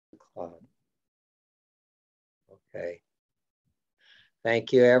Club. Okay.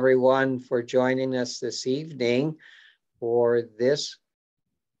 Thank you everyone for joining us this evening for this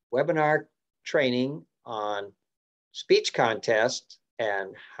webinar training on speech contest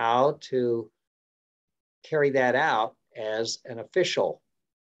and how to carry that out as an official,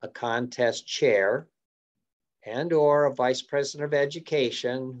 a contest chair and or a vice president of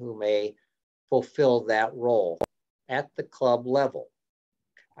education who may fulfill that role at the club level.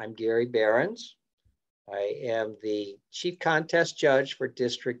 I'm Gary Behrens. I am the chief contest judge for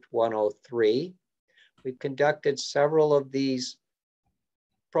District 103. We've conducted several of these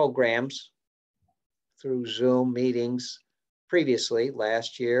programs through Zoom meetings previously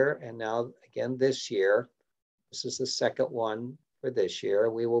last year and now again this year. This is the second one for this year.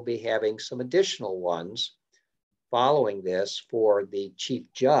 We will be having some additional ones following this for the chief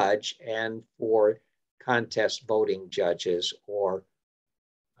judge and for contest voting judges or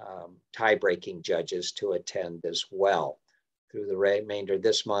tie-breaking judges to attend as well through the remainder of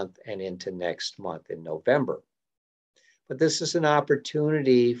this month and into next month in November. But this is an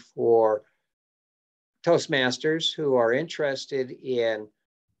opportunity for Toastmasters who are interested in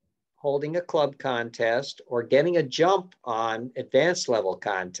holding a club contest or getting a jump on advanced level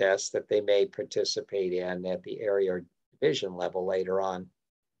contests that they may participate in at the area or division level later on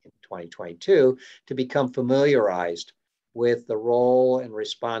in 2022 to become familiarized with the role and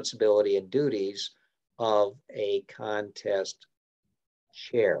responsibility and duties of a contest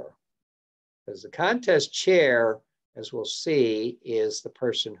chair. Because the contest chair, as we'll see, is the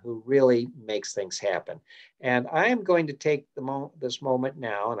person who really makes things happen. And I am going to take this moment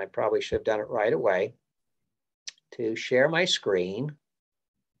now, and I probably should have done it right away, to share my screen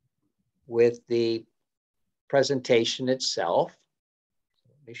with the presentation itself.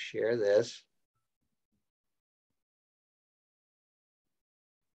 Let me share this.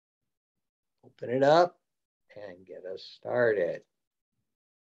 Open it up and get us started.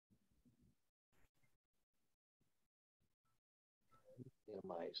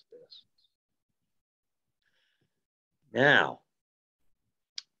 Minimize this. Now,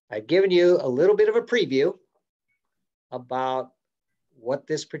 I've given you a little bit of a preview about what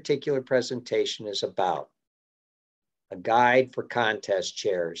this particular presentation is about. A guide for contest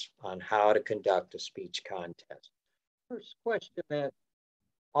chairs on how to conduct a speech contest. First question that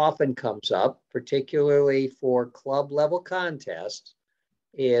often comes up, particularly for club level contests,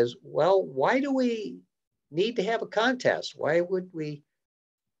 is, well, why do we need to have a contest? Why would we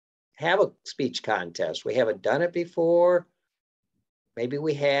have a speech contest? We haven't done it before. Maybe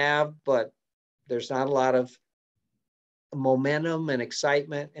we have, but there's not a lot of momentum and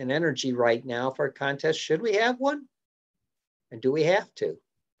excitement and energy right now for a contest. Should we have one? And do we have to?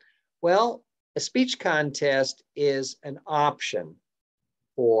 Well, a speech contest is an option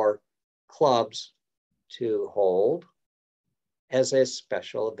for clubs to hold as a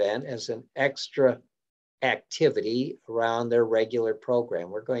special event, as an extra activity around their regular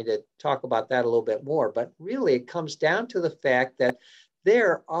program. We're going to talk about that a little bit more, but really it comes down to the fact that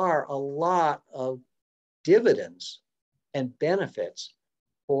there are a lot of dividends and benefits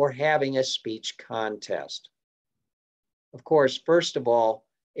for having a speech contest. Of course, first of all,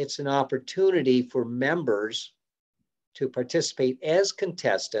 it's an opportunity for members to participate as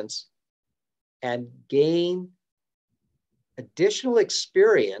contestants and gain additional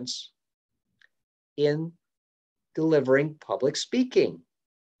experience in delivering public speaking,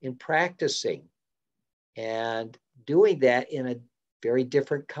 in practicing, and doing that in a very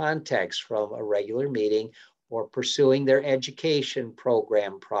different context from a regular meeting or pursuing their education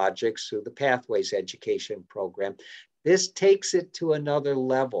program projects through the Pathways Education Program. This takes it to another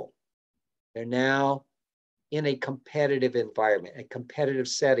level. They're now in a competitive environment, a competitive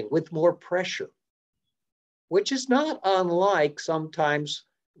setting with more pressure, which is not unlike sometimes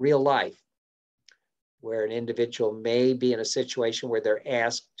real life, where an individual may be in a situation where they're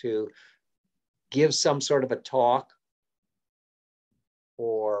asked to give some sort of a talk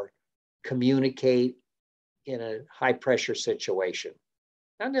or communicate in a high pressure situation.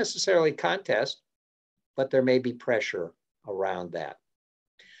 Not necessarily contest, but there may be pressure around that.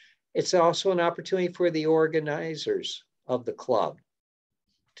 It's also an opportunity for the organizers of the club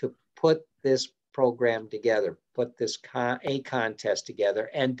to put this program together, put this a contest together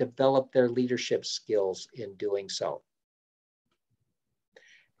and develop their leadership skills in doing so.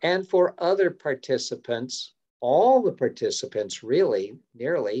 And for other participants, all the participants really,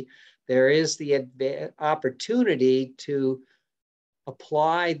 nearly, there is the opportunity to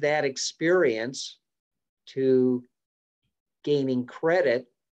apply that experience to gaining credit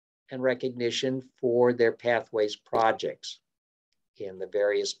and recognition for their Pathways projects in the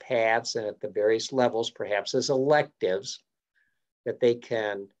various paths and at the various levels, perhaps as electives, that they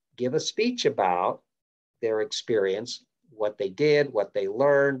can give a speech about their experience, what they did, what they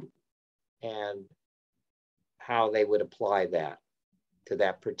learned, and how they would apply that to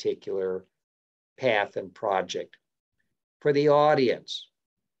that particular path and project. For the audience,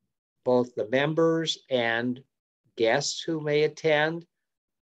 both the members and guests who may attend,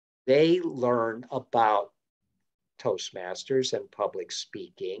 they learn about Toastmasters and public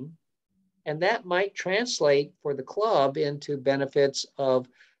speaking, and that might translate for the club into benefits of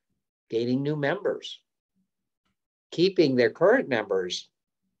gaining new members, keeping their current members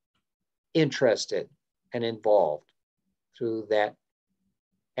interested and involved through that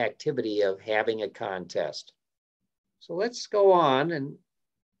activity of having a contest. So let's go on and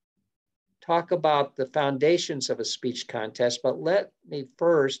talk about the foundations of a speech contest, but let me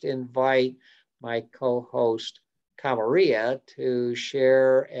first invite my co-host, Kamaria, to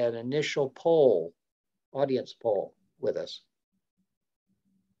share an initial poll, audience poll with us.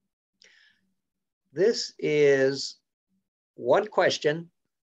 This is one question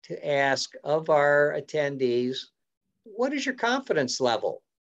to ask of our attendees. What is your confidence level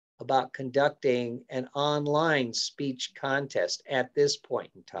about conducting an online speech contest at this point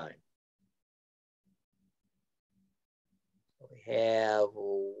in time? We have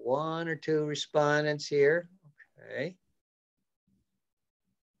one or two respondents here. Okay.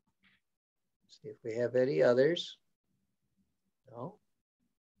 See if we have any others. No?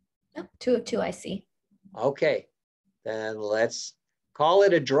 No, two I see. Okay, then let's call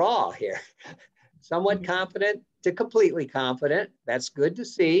it a draw here. Somewhat confident to completely confident. That's good to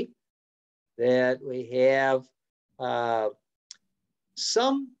see that we have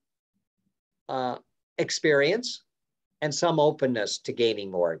some experience and some openness to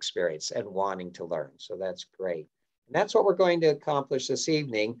gaining more experience and wanting to learn. So that's great. And that's what we're going to accomplish this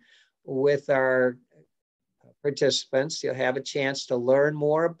evening with our participants. You'll have a chance to learn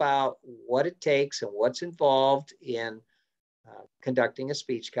more about what it takes and what's involved in conducting a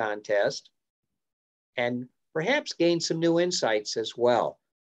speech contest, and perhaps gain some new insights as well,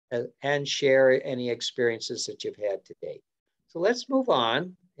 and share any experiences that you've had to date. So let's move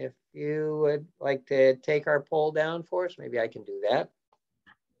on. If you would like to take our poll down for us, maybe I can do that.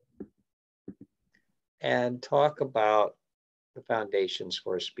 And talk about the foundations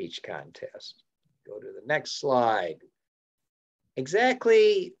for a speech contest. Go to the next slide.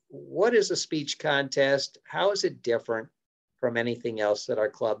 Exactly what is a speech contest? How is it different from anything else that our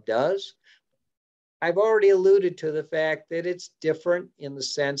club does? I've already alluded to the fact that it's different in the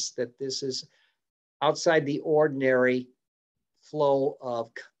sense that this is outside the ordinary flow of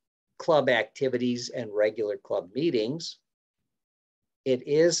club activities and regular club meetings. It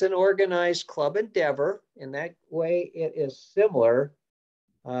is an organized club endeavor. In that way, it is similar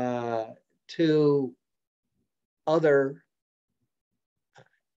to other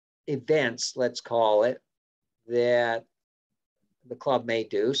events, let's call it, that the club may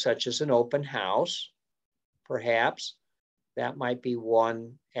do, such as an open house, perhaps. That might be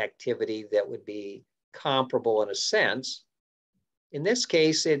one activity that would be comparable in a sense. In this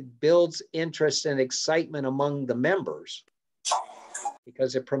case, it builds interest and excitement among the members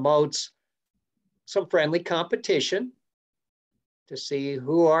because it promotes some friendly competition to see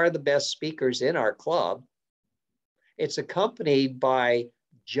who are the best speakers in our club. It's accompanied by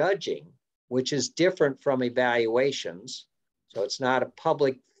judging, which is different from evaluations. So it's not a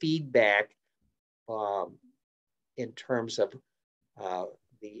public feedback in terms of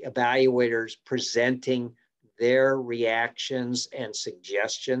the evaluators presenting their reactions and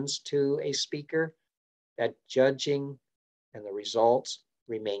suggestions to a speaker. That judging and the results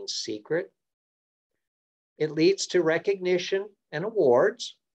remain secret. It leads to recognition and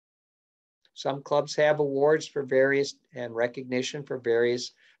awards. Some clubs have awards for various and recognition for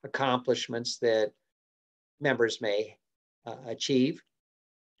various accomplishments that members may achieve.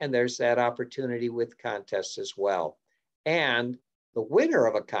 And there's that opportunity with contests as well. And the winner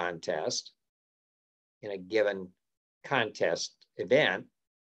of a contest in a given contest event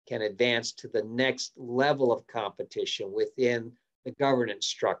can advance to the next level of competition within the governance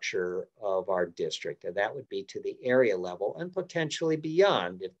structure of our district. And that would be to the area level and potentially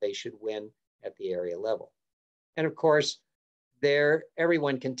beyond if they should win at the area level. And of course, there,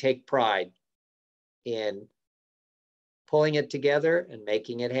 everyone can take pride in pulling it together and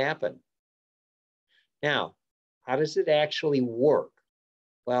making it happen. Now, how does it actually work?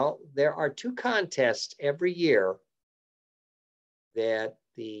 Well, there are two contests every year that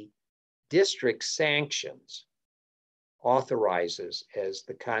the district sanctions, authorizes as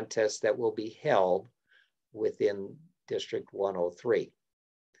the contest that will be held within District 103.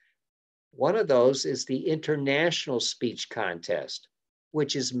 One of those is the International Speech Contest,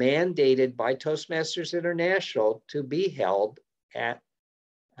 which is mandated by Toastmasters International to be held at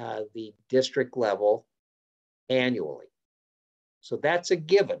the district level annually. So that's a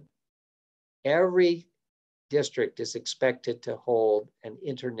given. Every district is expected to hold an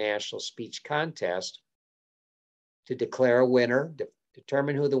international speech contest to declare a winner,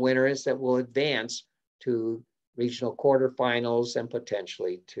 determine who the winner is that will advance to regional quarterfinals and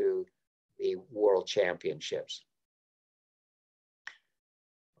potentially to the World Championships.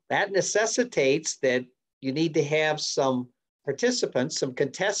 That necessitates that you need to have some participants, some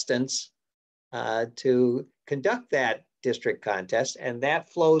contestants to conduct that district contest, and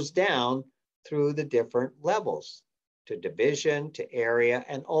that flows down through the different levels to division, to area,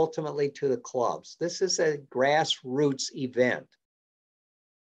 and ultimately to the clubs. This is a grassroots event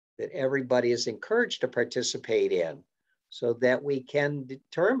that everybody is encouraged to participate in so that we can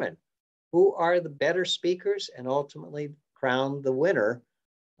determine who are the better speakers and ultimately crown the winner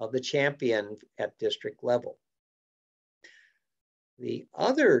of the champion at district level. The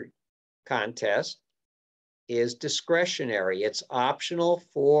other contest is discretionary. It's optional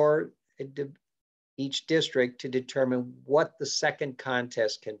for each district to determine what the second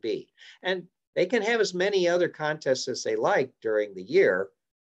contest can be. And they can have as many other contests as they like during the year,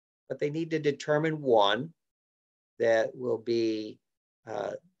 but they need to determine one that will be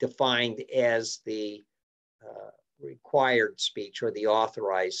defined as the required speech or the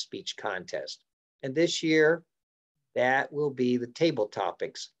authorized speech contest. And this year, that will be the Table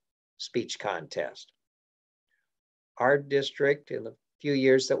Topics speech contest. Our district, in the few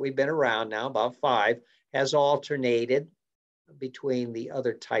years that we've been around now, about 5, has alternated between the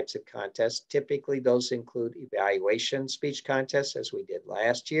other types of contests. Typically, those include evaluation speech contests, as we did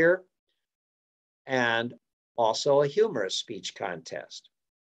last year, and also a humorous speech contest.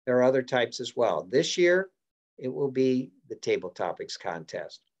 There are other types as well. This year, it will be the Table Topics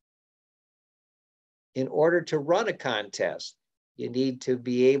contest. In order to run a contest, you need to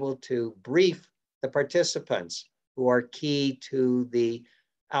be able to brief the participants who are key to the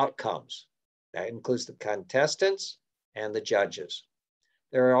outcomes. That includes the contestants and the judges.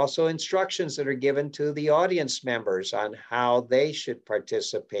 There are also instructions that are given to the audience members on how they should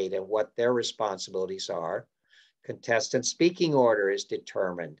participate and what their responsibilities are. Contestant speaking order is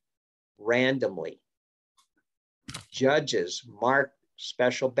determined randomly. Judges mark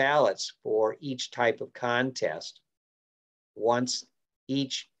special ballots for each type of contest once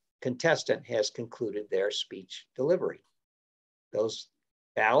each contestant has concluded their speech delivery. Those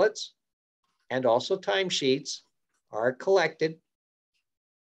ballots and also timesheets are collected,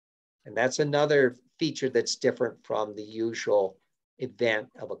 and that's another feature that's different from the usual event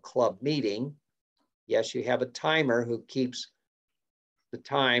of a club meeting. Yes, you have a timer who keeps the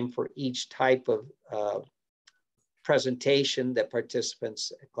time for each type of presentation that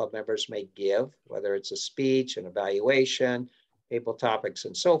participants, club members may give, whether it's a speech, an evaluation, table topics,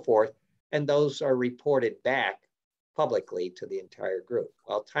 and so forth, and those are reported back publicly to the entire group.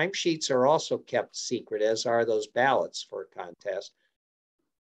 Well, timesheets are also kept secret, as are those ballots for a contest,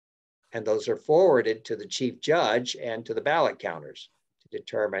 and those are forwarded to the chief judge and to the ballot counters to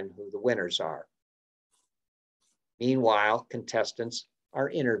determine who the winners are. Meanwhile, contestants are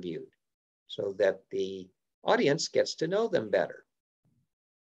interviewed so that the audience gets to know them better.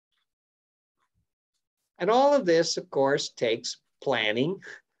 And all of this, of course, takes planning,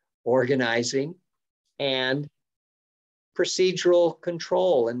 organizing, and procedural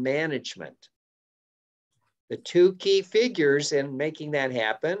control and management. The two key figures in making that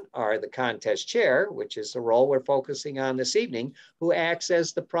happen are the contest chair, which is the role we're focusing on this evening, who acts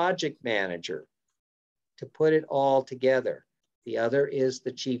as the project manager to put it all together. The other is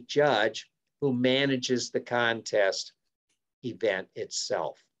the chief judge, who manages the contest event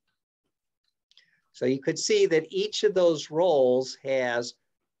itself. So you could see that each of those roles has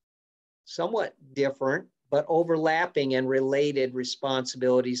somewhat different but overlapping and related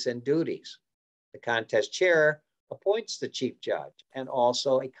responsibilities and duties. The contest chair appoints the chief judge and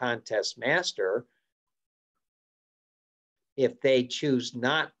also a contest master if they choose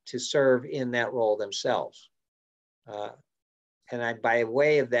not to serve in that role themselves. By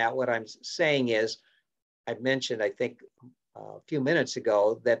way of that, what I'm saying is, I mentioned, I think, a few minutes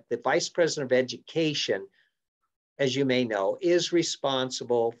ago, that the Vice President of Education, as you may know, is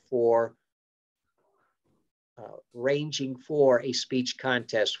responsible for ranging for a speech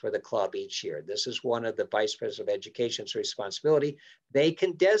contest for the club each year. This is one of the Vice President of Education's responsibility. They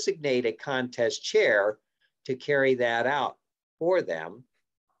can designate a contest chair to carry that out for them,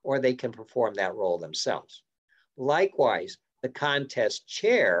 or they can perform that role themselves. Likewise, the contest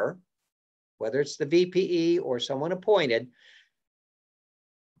chair, whether it's the VPE or someone appointed,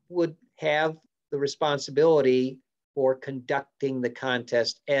 would have the responsibility for conducting the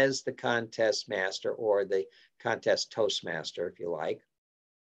contest as the contest master or the contest toastmaster, if you like,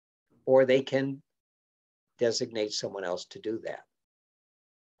 or they can designate someone else to do that.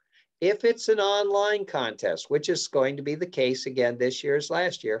 If it's an online contest, which is going to be the case again this year as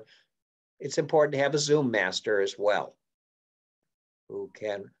last year, it's important to have a Zoom master as well, who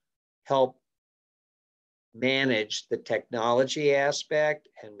can help manage the technology aspect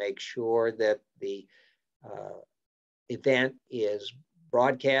and make sure that the event is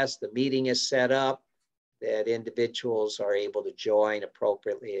broadcast, the meeting is set up, that individuals are able to join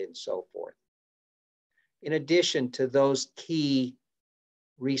appropriately and so forth. In addition to those key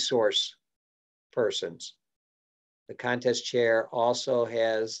resource persons, the contest chair also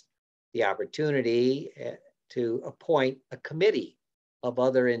has the opportunity to appoint a committee of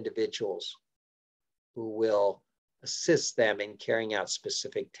other individuals who will assist them in carrying out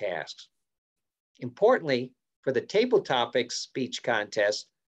specific tasks. Importantly, for the table topics speech contest,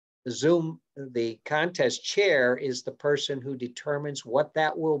 the contest chair is the person who determines what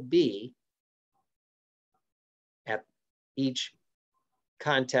that will be at each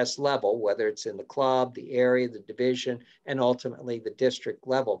contest level, whether it's in the club, the area, the division, and ultimately the district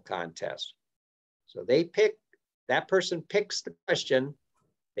level contest. So that person picks the question,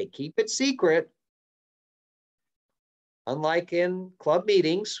 they keep it secret, unlike in club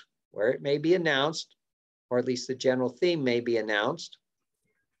meetings where it may be announced, or at least the general theme may be announced.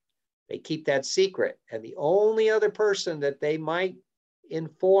 They keep that secret. And the only other person that they might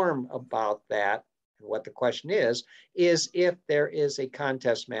inform about that and what the question is if there is a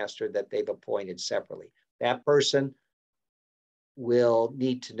contest master that they've appointed separately. That person will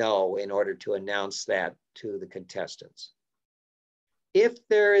need to know in order to announce that to the contestants. If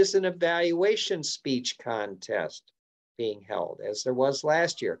there is an evaluation speech contest being held, as there was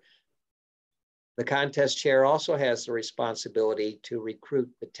last year, the contest chair also has the responsibility to recruit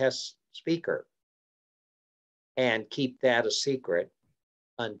the test speaker and keep that a secret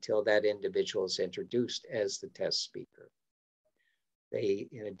until that individual is introduced as the test speaker. They,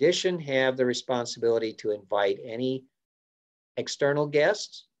 in addition, have the responsibility to invite any external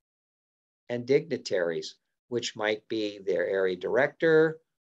guests and dignitaries, which might be their area director,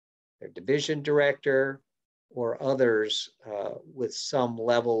 their division director, or others with some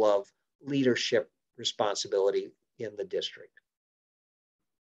level of leadership responsibility in the district.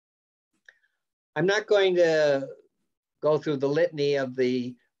 I'm not going to go through the litany of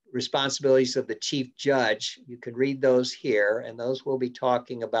the responsibilities of the chief judge. You can read those here, and those we'll be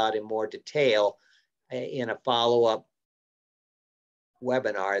talking about in more detail in a follow-up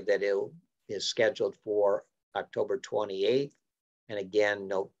webinar that is scheduled for October 28th and again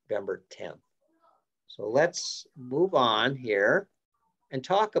November 10th. So let's move on here and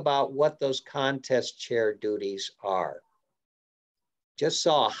talk about what those contest chair duties are. Just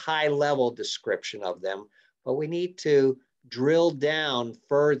saw a high-level description of them, but we need to drill down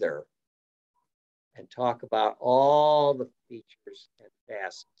further and talk about all the features and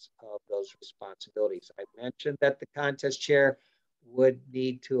facets of those responsibilities. I mentioned that the contest chair would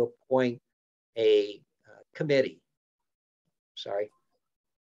need to appoint a committee,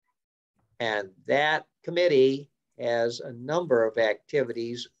 and that committee has a number of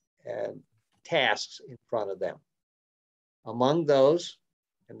activities and tasks in front of them. Among those,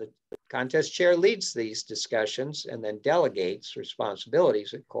 and the contest chair leads these discussions and then delegates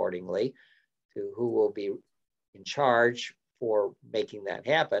responsibilities accordingly to who will be in charge for making that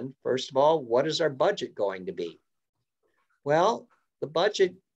happen. First of all, what is our budget going to be? Well, the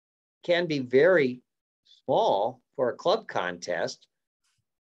budget can be very small for a club contest,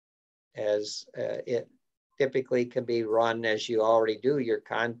 as it typically can be run as you already do your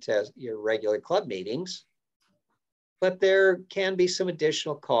regular club meetings. But there can be some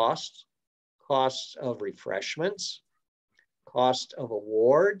additional costs of refreshments, cost of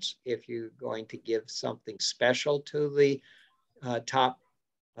awards, if you're going to give something special to the top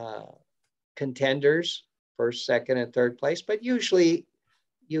contenders, first, second, and third place. But usually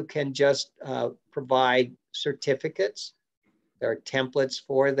you can just provide certificates. There are templates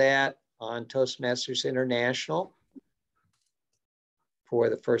for that on Toastmasters International for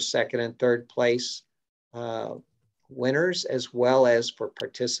the first, second, and third place winners, as well as for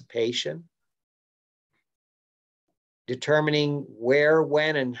participation. Determining where,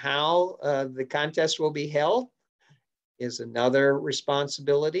 when, and how the contest will be held is another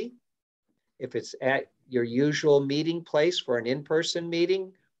responsibility. If it's at your usual meeting place for an in-person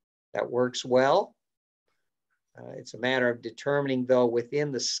meeting, that works well. It's a matter of determining, though,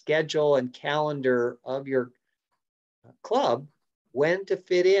 within the schedule and calendar of your club, when to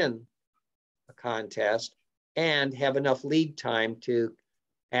fit in a contest and have enough lead time to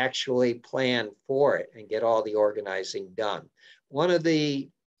actually plan for it and get all the organizing done. One of the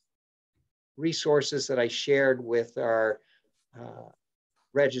resources that I shared with our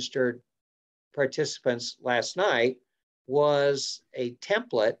registered participants last night was a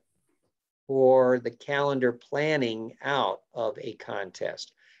template for the calendar planning out of a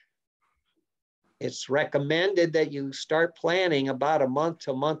contest. It's recommended that you start planning about a month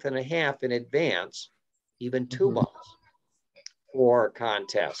to a month and a half in advance, even 2 months for a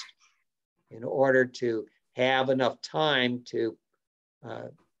contest, in order to have enough time to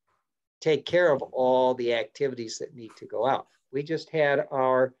take care of all the activities that need to go out. We just had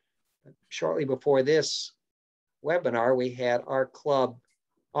shortly before this webinar, we had our club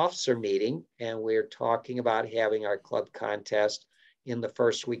officer meeting, and we're talking about having our club contest in the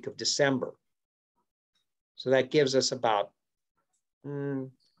first week of December. So that gives us about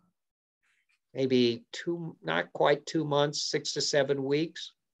maybe not quite 2 months, 6 to 7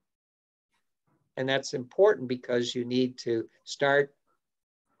 weeks. And that's important because you need to start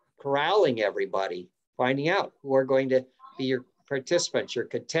corralling everybody, finding out who are going to be your participants, your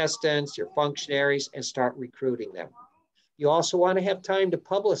contestants, your functionaries, and start recruiting them. You also want to have time to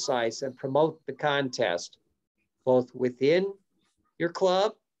publicize and promote the contest, both within your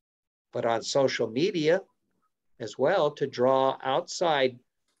club, but on social media as well, to draw outside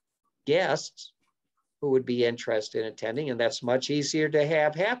guests who would be interested in attending. And that's much easier to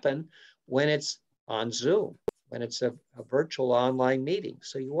have happen when it's on Zoom, when it's a virtual online meeting.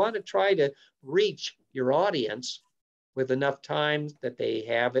 So you want to try to reach your audience with enough time that they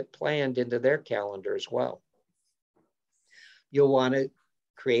have it planned into their calendar as well. You'll want to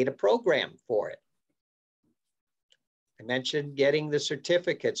create a program for it. I mentioned getting the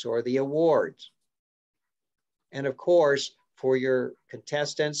certificates or the awards. And of course, for your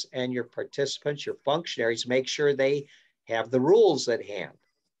contestants and your participants, your functionaries, make sure they have the rules at hand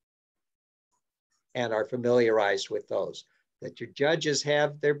and are familiarized with those, that your judges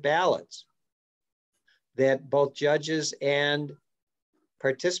have their ballots, that both judges and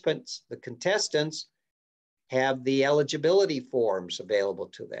participants, the contestants, have the eligibility forms available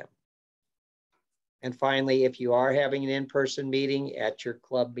to them. And finally, if you are having an in-person meeting at your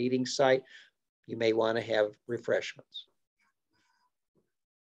club meeting site, you may want to have refreshments.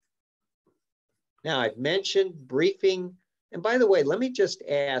 Now, I've mentioned briefing. And by the way, let me just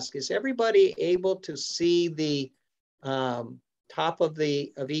ask, is everybody able to see the top of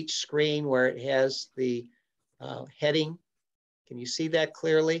each screen where it has the heading? Can you see that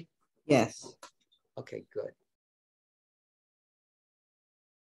clearly? Yes. Okay, good.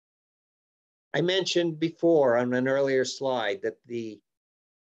 I mentioned before on an earlier slide that the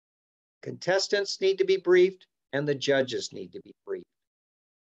contestants need to be briefed and the judges need to be briefed.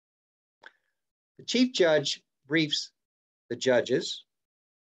 The chief judge briefs the judges.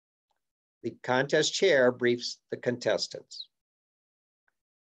 The contest chair briefs the contestants.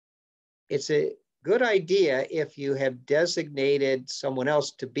 It's a good idea if you have designated someone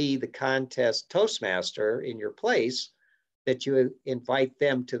else to be the contest Toastmaster in your place, that you invite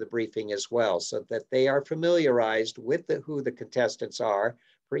them to the briefing as well, so that they are familiarized with who the contestants are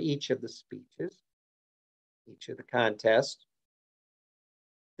for each of the speeches, each of the contests,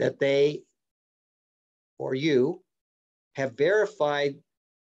 that they or you have verified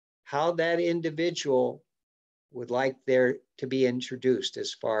how that individual would like there to be introduced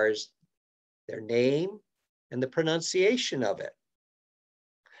as far as their name and the pronunciation of it.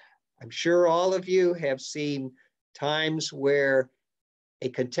 I'm sure all of you have seen times where a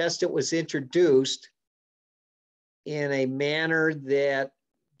contestant was introduced in a manner that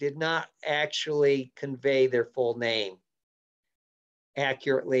did not actually convey their full name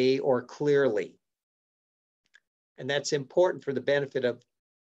accurately or clearly. And that's important for the benefit of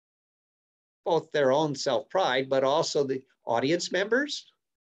both their own self-pride, but also the audience members.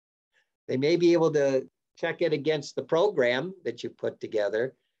 They may be able to check it against the program that you put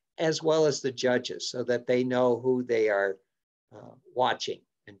together, as well as the judges, so that they know who they are watching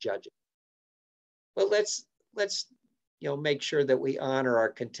and judging. But let's make sure that we honor our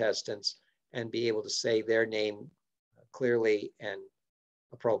contestants and be able to say their name clearly and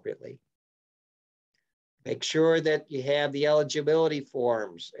appropriately. Make sure that you have the eligibility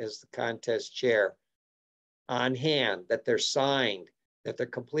forms as the contest chair on hand, that they're signed, that they're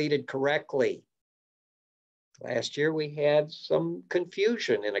completed correctly. Last year, we had some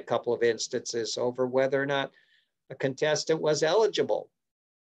confusion in a couple of instances over whether or not a contestant was eligible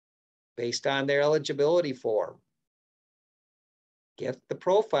based on their eligibility form. Get the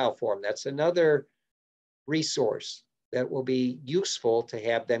profile form. That's another resource that will be useful to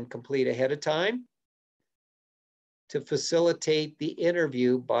have them complete ahead of time to facilitate the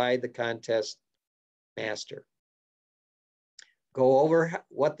interview by the contest master. Go over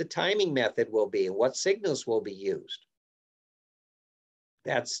what the timing method will be and what signals will be used.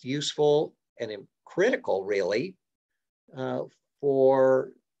 That's useful and critical, really,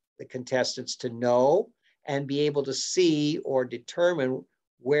 for the contestants to know and be able to see or determine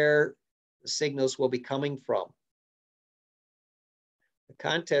where the signals will be coming from. The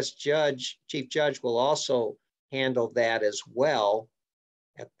contest judge, chief judge, will also handle that as well,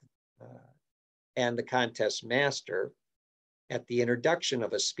 and the contest master at the introduction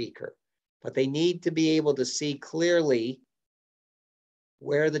of a speaker. But they need to be able to see clearly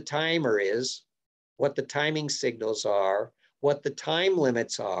where the timer is, what the timing signals are, what the time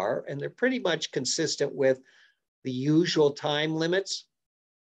limits are, and they're pretty much consistent with the usual time limits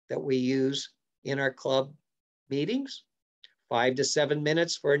that we use in our club meetings. 5 to 7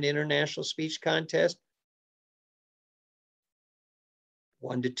 minutes for an international speech contest,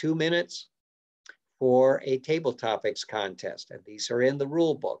 1 to 2 minutes for a table topics contest. And these are in the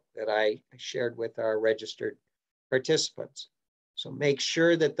rule book that I shared with our registered participants. So make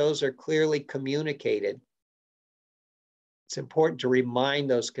sure that those are clearly communicated. It's important to remind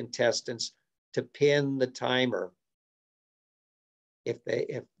those contestants to pin the timer if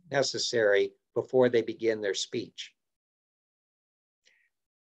necessary before they begin their speech.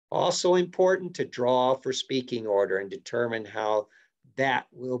 Also important to draw for speaking order and determine how that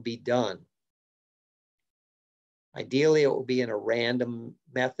will be done. Ideally, it will be in a random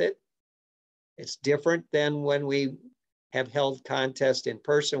method. It's different than when we have held contests in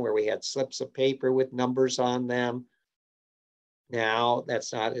person where we had slips of paper with numbers on them. Now,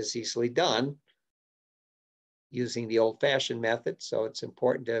 that's not as easily done using the old-fashioned method, so it's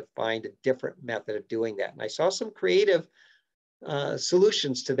important to find a different method of doing that. And I saw some creative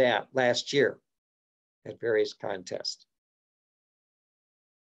solutions to that last year at various contests.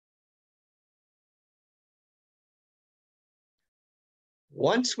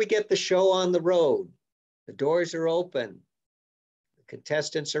 Once we get the show on the road, the doors are open, the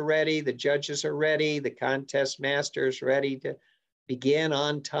contestants are ready, the judges are ready, the contest master is ready to begin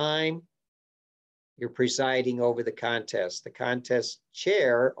on time. You're presiding over the contest. The contest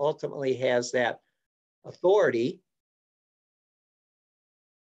chair ultimately has that authority.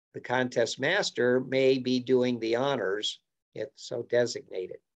 The contest master may be doing the honors if so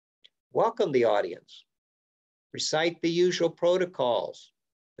designated. Welcome the audience. Recite the usual protocols,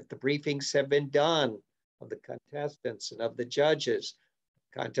 that the briefings have been done of the contestants and of the judges.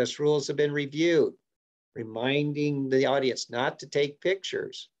 Contest rules have been reviewed, reminding the audience not to take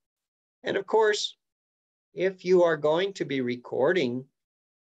pictures. And of course, if you are going to be recording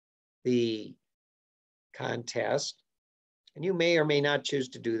the contest, and you may or may not choose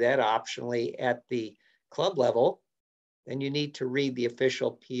to do that optionally at the club level, then you need to read the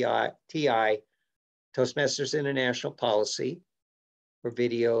official TI, Toastmasters International policy for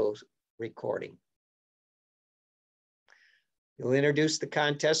video recording. You'll introduce the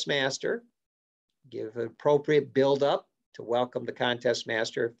contest master, give an appropriate build-up to welcome the contest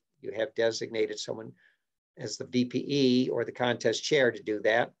master. You have designated someone as the VPE or the contest chair to do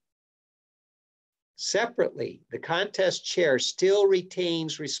that. Separately, the contest chair still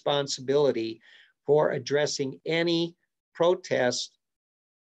retains responsibility for addressing any protest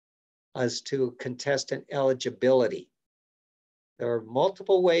as to contestant eligibility. There are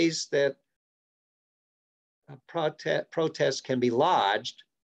multiple ways that a protest can be lodged.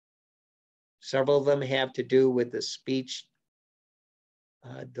 Several of them have to do with the speech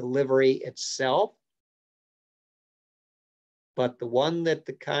delivery itself. But the one that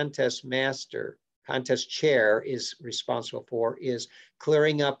the contest chair is responsible for is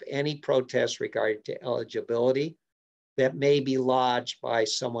clearing up any protests regarding to eligibility that may be lodged by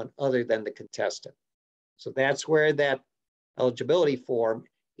someone other than the contestant. So that's where that eligibility form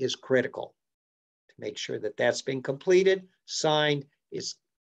is critical to make sure that that's been completed, signed, is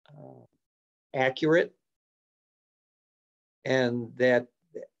accurate, and that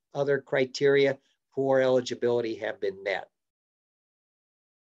other criteria for eligibility have been met.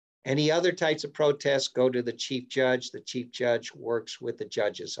 Any other types of protests go to the chief judge. The chief judge works with the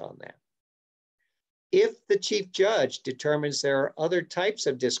judges on that. If the chief judge determines there are other types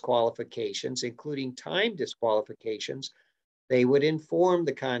of disqualifications, including time disqualifications, they would inform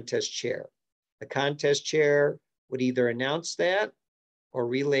the contest chair. The contest chair would either announce that or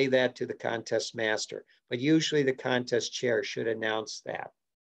relay that to the contest master, but usually the contest chair should announce that.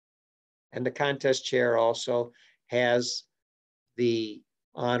 And the contest chair also has the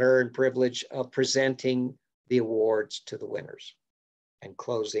honor and privilege of presenting the awards to the winners and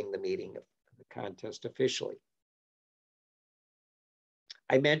closing the meeting of the contest officially.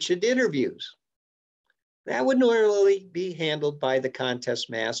 I mentioned interviews. That would normally be handled by the contest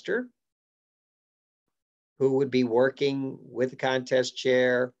master, who would be working with the contest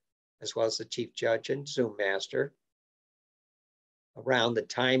chair, as well as the chief judge and Zoom master, around the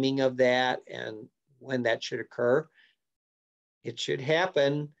timing of that and when that should occur. It should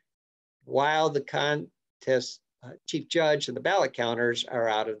happen while the contest chief judge and the ballot counters are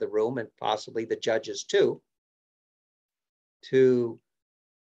out of the room, and possibly the judges too, to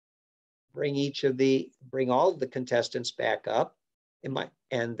bring all of the contestants back up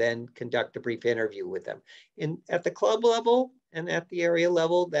and then conduct a brief interview with them. At the club level and at the area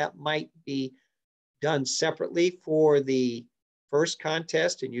level, that might be done separately for the first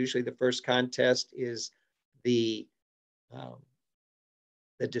contest, and usually the first contest is the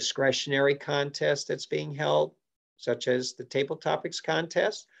discretionary contest that's being held, such as the table topics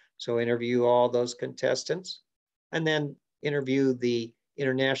contest. So interview all those contestants, and then interview the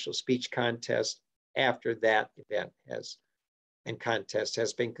international speech contest after that event and contest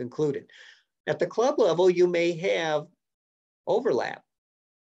has been concluded. At the club level, you may have overlap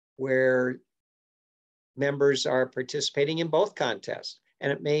where members are participating in both contests,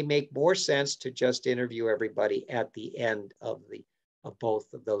 and it may make more sense to just interview everybody at the end of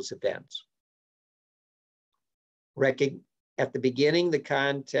both of those events. At the beginning, the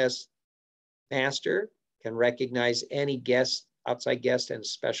contest master can recognize any guest, outside guests, and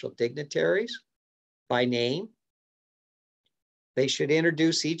special dignitaries by name. They should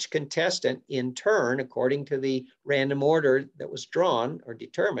introduce each contestant in turn according to the random order that was drawn or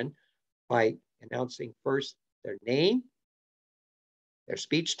determined by announcing first their name, their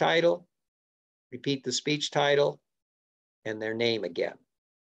speech title, repeat the speech title, and their name again.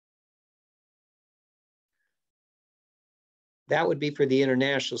 That would be for the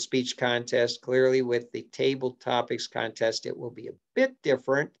international speech contest. Clearly, with the table topics contest, it will be a bit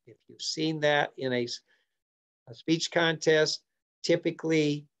different. If you've seen that in a speech contest,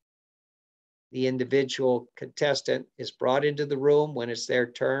 typically the individual contestant is brought into the room when it's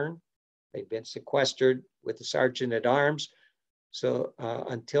their turn. They've been sequestered with the sergeant at arms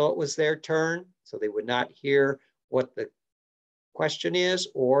until it was their turn, so they would not hear what the question is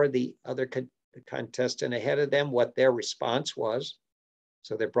or the other contestant ahead of them, what their response was.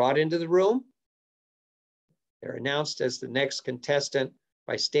 So they're brought into the room. They're announced as the next contestant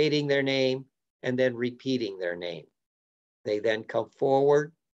by stating their name and then repeating their name. They then come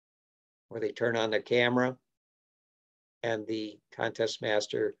forward, or they turn on their camera, and the contest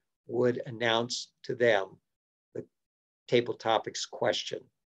master would announce to them the table topics question.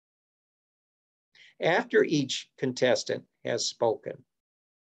 After each contestant has spoken,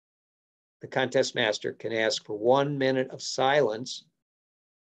 the contest master can ask for 1 minute of silence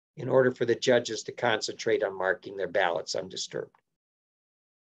in order for the judges to concentrate on marking their ballots undisturbed.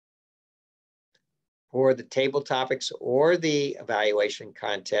 For the table topics or the evaluation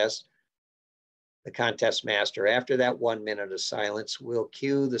contest, the contest master, after that 1 minute of silence, will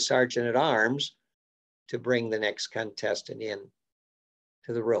cue the sergeant at arms to bring the next contestant in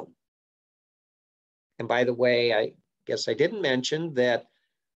to the room. And by the way, I guess I didn't mention that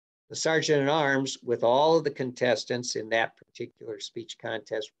the sergeant at arms with all of the contestants in that particular speech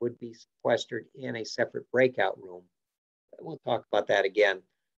contest would be sequestered in a separate breakout room. We'll talk about that again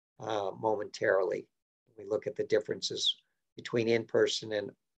momentarily when we look at the differences between in-person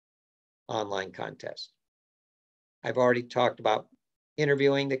and online contests. I've already talked about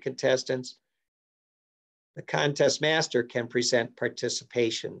interviewing the contestants. The contest master can present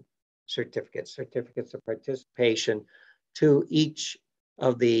participation certificates of participation to each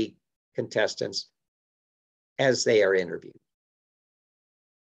of the contestants as they are interviewed.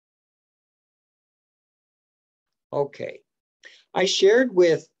 Okay, I shared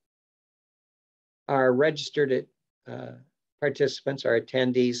with our registered participants, our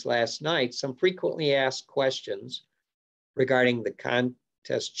attendees last night, some frequently asked questions regarding the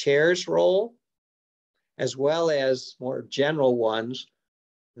contest chair's role, as well as more general ones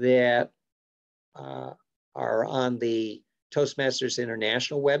that are on the Toastmasters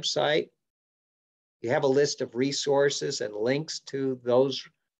International website. You have a list of resources and links to those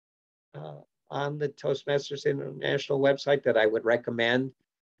on the Toastmasters International website that I would recommend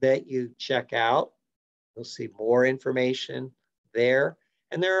that you check out. You'll see more information there.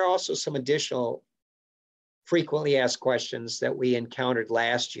 And there are also some additional frequently asked questions that we encountered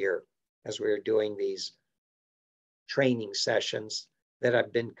last year as we were doing these training sessions that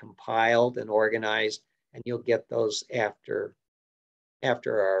have been compiled and organized, and you'll get those after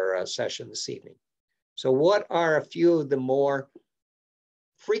our session this evening. So what are a few of the more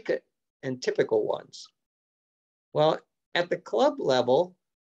frequent and typical ones? Well, at the club level,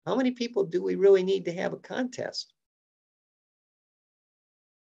 how many people do we really need to have a contest?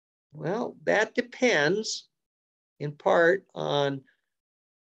 Well, that depends in part on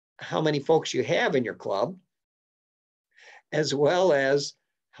how many folks you have in your club, as well as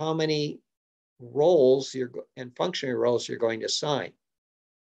how many roles and functionary roles you're going to assign.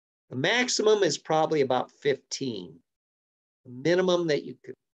 The maximum is probably about 15. The minimum that you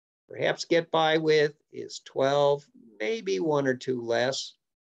could perhaps get by with is 12, maybe one or two less.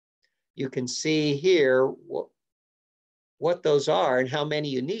 You can see here what those are and how many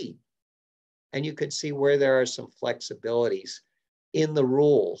you need. And you can see where there are some flexibilities in the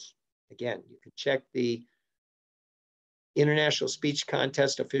rules. Again, you can check the International Speech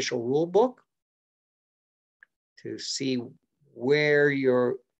Contest official rule book to see where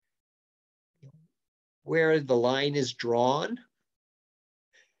the line is drawn.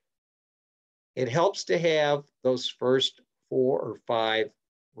 It helps to have those first 4 or 5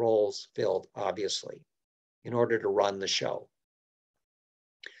 roles filled, obviously, in order to run the show.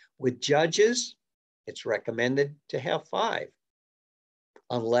 With judges, it's recommended to have 5,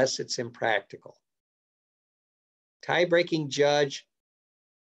 unless it's impractical. Tie-breaking judge,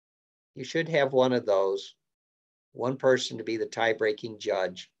 you should have one of those, one person to be the tie-breaking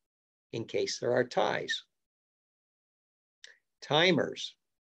judge in case there are ties. Timers,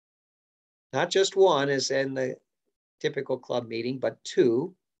 not just one as in the typical club meeting, but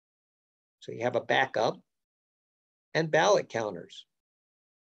 2. So you have a backup, and ballot counters.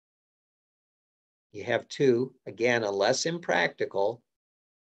 You have 2, again, unless impractical,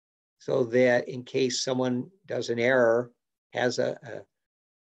 so that in case someone does an error, has a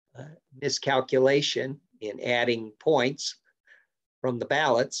miscalculation in adding points from the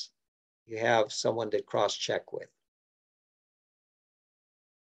ballots, you have someone to cross-check with.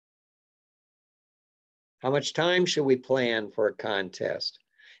 How much time should we plan for a contest?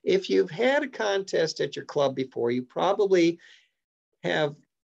 If you've had a contest at your club before, you probably have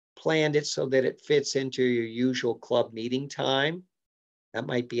planned it so that it fits into your usual club meeting time. That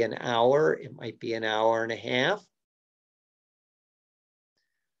might be an hour, it might be an hour and a half.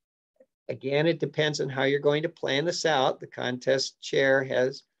 Again, it depends on how you're going to plan this out. The contest chair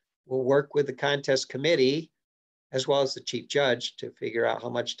will work with the contest committee as well as the chief judge to figure out how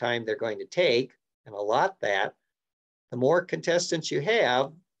much time they're going to take and allot that. The more contestants you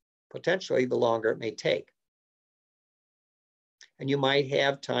have, potentially the longer it may take. And you might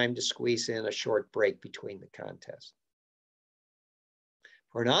have time to squeeze in a short break between the contests.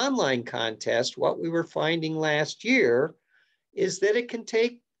 For an online contest, what we were finding last year is that it can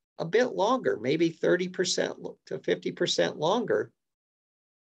take a bit longer, maybe 30% to 50% longer.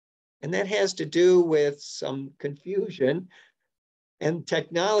 And that has to do with some confusion and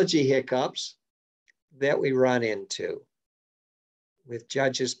technology hiccups that we run into, with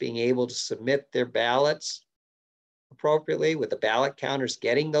judges being able to submit their ballots appropriately, with the ballot counters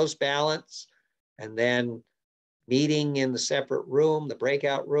getting those ballots, and then meeting in the separate room, the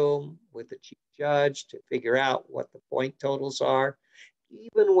breakout room, with the chief judge to figure out what the point totals are.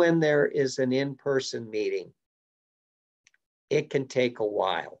 Even when there is an in-person meeting, it can take a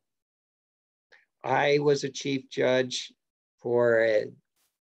while. I was a chief judge for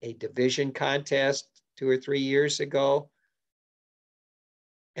a division contest 2 or 3 years ago.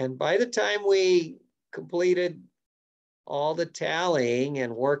 And by the time we completed all the tallying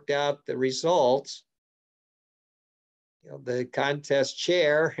and worked out the results, the contest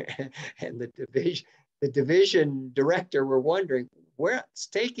chair and the division director were wondering, what's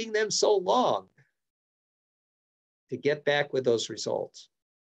taking them so long to get back with those results?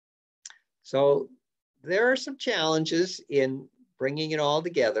 So there are some challenges in bringing it all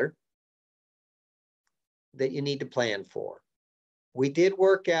together that you need to plan for. We did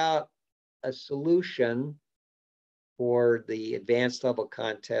work out a solution for the advanced level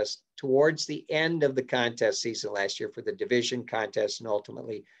contest towards the end of the contest season last year for the division contest and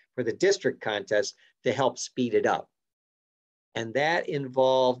ultimately for the district contest to help speed it up. And that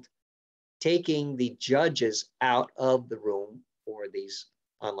involved taking the judges out of the room for these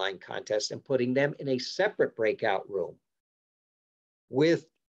online contests and putting them in a separate breakout room with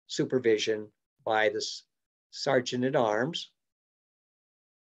supervision by the sergeant at arms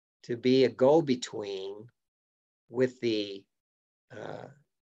to be a go-between with the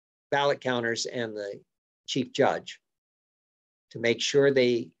ballot counters and the chief judge to make sure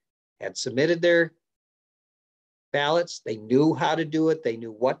they had submitted their ballots, they knew how to do it, they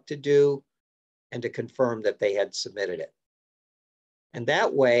knew what to do, and to confirm that they had submitted it. And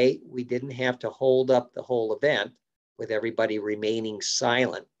that way, we didn't have to hold up the whole event with everybody remaining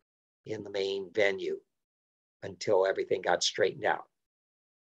silent in the main venue until everything got straightened out.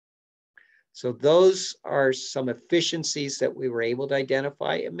 So those are some efficiencies that we were able to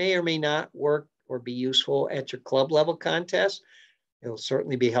identify. It may or may not work or be useful at your club level contest. It will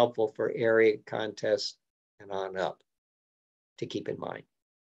certainly be helpful for area contests and on up to keep in mind.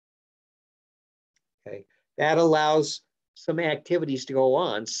 Okay, that allows some activities to go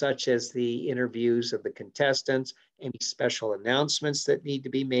on, such as the interviews of the contestants, any special announcements that need to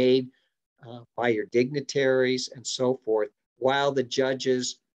be made by your dignitaries and so forth, while the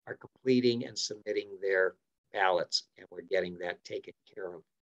judges are completing and submitting their ballots, and we're getting that taken care of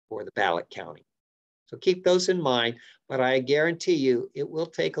for the ballot counting. So keep those in mind, but I guarantee you it will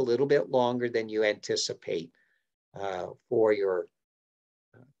take a little bit longer than you anticipate for your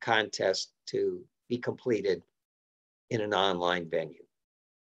contest to be completed in an online venue.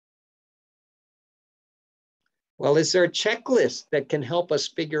 Well, is there a checklist that can help us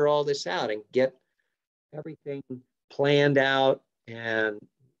figure all this out and get everything planned out and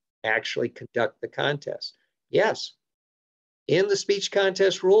actually conduct the contest? Yes. In the speech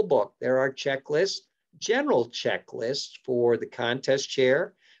contest rule book, there are checklists, general checklists for the contest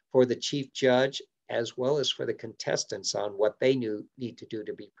chair, for the chief judge, as well as for the contestants on what they need to do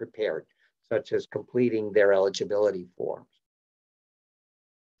to be prepared, such as completing their eligibility forms.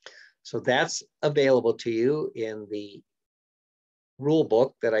 So that's available to you in the rule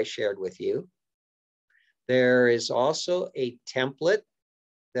book that I shared with you. There is also a template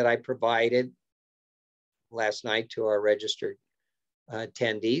that I provided last night to our registered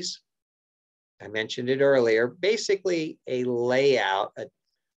attendees. I mentioned it earlier, basically a layout, a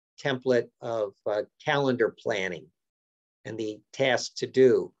template of calendar planning and the tasks to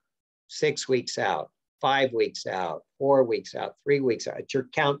do 6 weeks out, 5 weeks out, 4 weeks out, 3 weeks out. It's your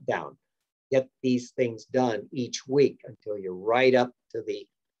countdown. Get these things done each week until you're right up to the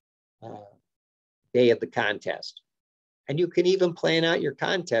day of the contest. And you can even plan out your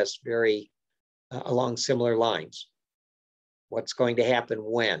contest very along similar lines. What's going to happen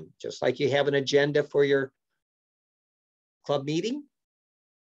when? Just like you have an agenda for your club meeting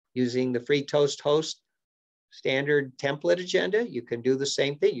using the Free Toast Host standard template agenda, you can do the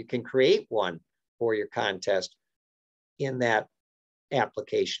same thing. You can create one for your contest in that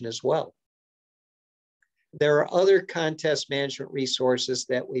application as well. There are other contest management resources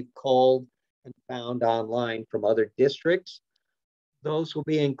that we've culled and found online from other districts. Those will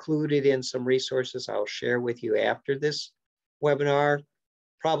be included in some resources I'll share with you after this webinar,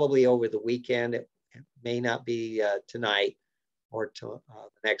 probably over the weekend. It may not be tonight or to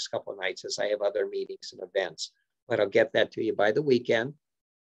the next couple of nights, as I have other meetings and events, but I'll get that to you by the weekend.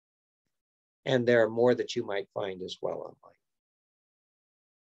 And there are more that you might find as well online.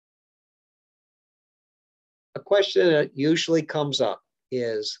 A question that usually comes up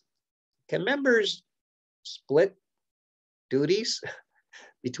is, can members split duties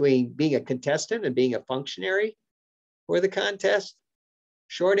between being a contestant and being a functionary for the contest?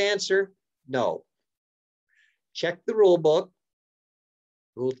 Short answer, no. Check the rule book.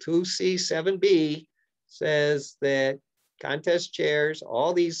 Rule 2C7B says that contest chairs,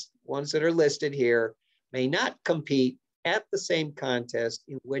 all these ones that are listed here, may not compete at the same contest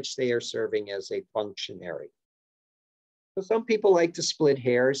in which they are serving as a functionary. So some people like to split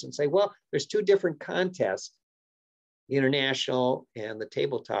hairs and say, well, there's two different contests, the international and the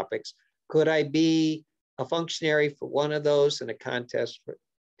table topics. Could I be a functionary for one of those and a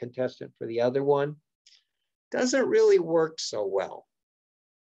contestant for the other one? Doesn't really work so well.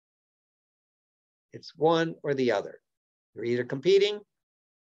 It's one or the other. You're either competing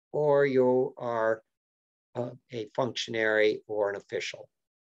or you are a functionary or an official.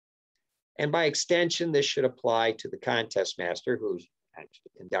 And by extension, this should apply to the contest master who's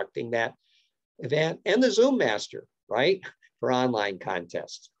actually conducting that event and the Zoom master, right? For online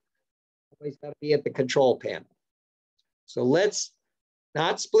contests. Always got to be at the control panel. So let's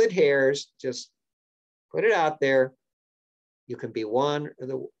not split hairs, just put it out there. You can be one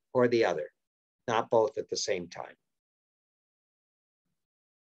or the other, not both at the same time.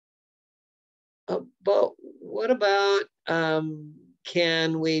 But what about,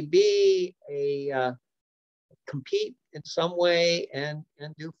 can we be compete in some way and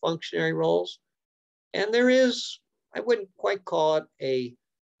do functionary roles? And there is, I wouldn't quite call it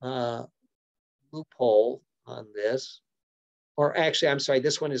a loophole on this. Or actually, I'm sorry,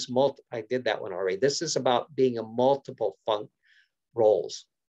 this one is I did that one already. This is about being a multiple roles.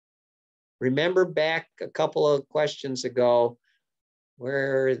 Remember back a couple of questions ago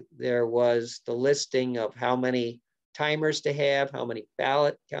where there was the listing of how many timers to have, how many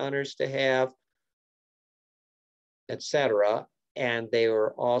ballot counters to have, etc. And they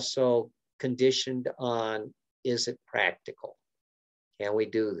were also conditioned on, is it practical? Can we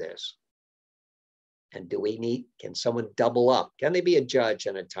do this? And do we need, can someone double up? Can they be a judge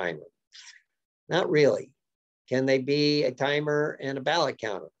and a timer? Not really. Can they be a timer and a ballot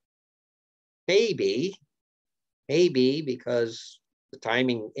counter? Maybe, because the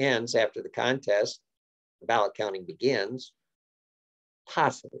timing ends after the contest, the ballot counting begins.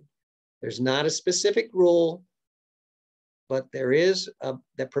 Possibly. There's not a specific rule, but there is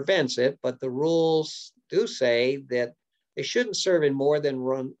that prevents it. But the rules do say that they shouldn't serve in more than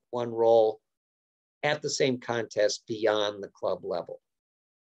one role at the same contest beyond the club level.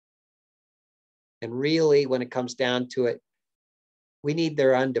 And really, when it comes down to it, we need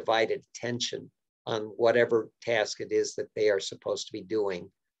their undivided attention on whatever task it is that they are supposed to be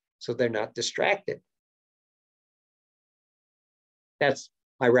doing, so they're not distracted. That's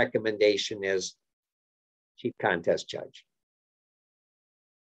my recommendation as chief contest judge.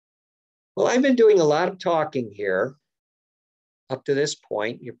 Well, I've been doing a lot of talking here up to this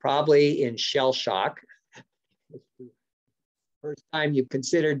point. You're probably in shell shock. First time you've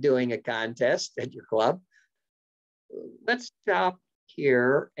considered doing a contest at your club. Let's stop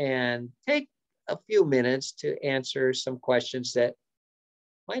here and take a few minutes to answer some questions that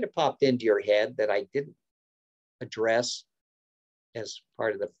might have popped into your head that I didn't address as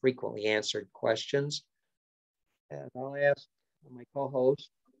part of the frequently answered questions. And I'll ask my co-host,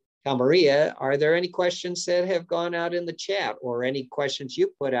 Maria, are there any questions that have gone out in the chat or any questions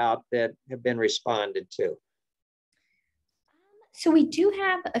you put out that have been responded to? So we do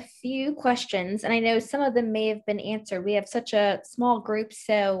have a few questions, and I know some of them may have been answered. We have such a small group,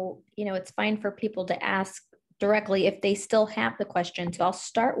 so it's fine for people to ask directly if they still have the question. So I'll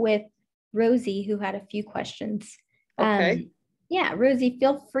start with Rosie, who had a few questions. Okay. Yeah, Rosie,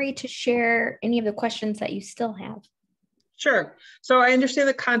 feel free to share any of the questions that you still have. Sure. So I understand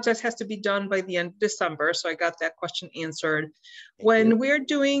the contest has to be done by the end of December. So I got that question answered. When we're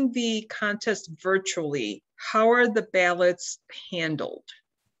doing the contest virtually, how are the ballots handled?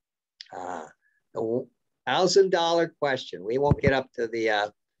 The $1,000 question. We won't get up to the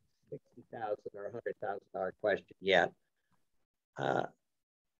 $60,000 or $100,000 question yet.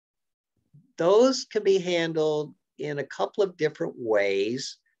 Those can be handled in a couple of different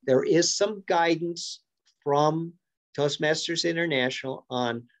ways. There is some guidance from Toastmasters International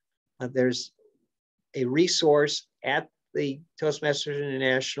on, there's a resource at the Toastmasters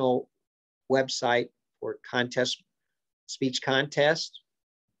International website for speech contest.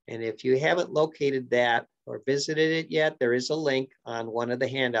 And if you haven't located that or visited it yet, there is a link on one of the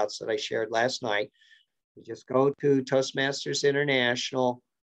handouts that I shared last night. You just go to Toastmasters International,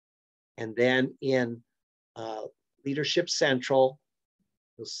 and then in Leadership Central,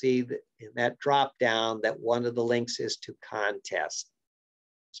 you'll see that in that drop down that one of the links is to contest,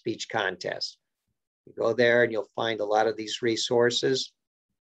 speech contest. You go there and you'll find a lot of these resources.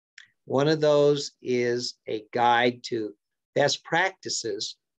 One of those is a guide to best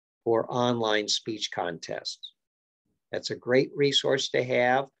practices for online speech contests. That's a great resource to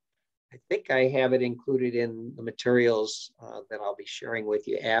have. I think I have it included in the materials that I'll be sharing with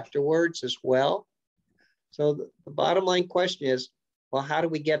you afterwards as well. So the bottom line question is, well, how do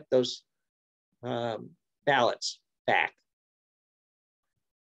we get those ballots back?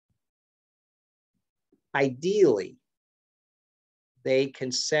 Ideally, they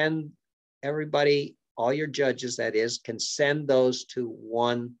can send everybody, all your judges, that is, can send those to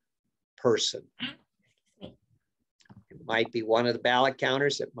one person. It might be one of the ballot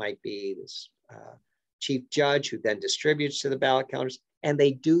counters. It might be this chief judge who then distributes to the ballot counters. And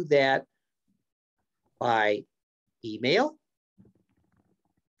they do that by email,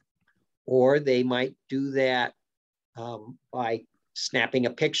 or they might do that by snapping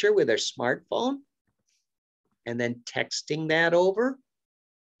a picture with their smartphone and then texting that over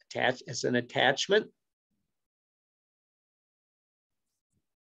as an attachment.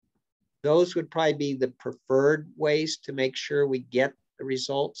 Those would probably be the preferred ways to make sure we get the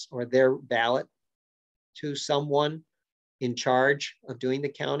results or their ballot to someone in charge of doing the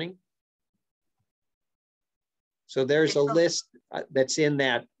counting. So there's a list that's in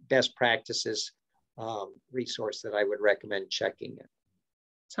that best practices resource that I would recommend checking it.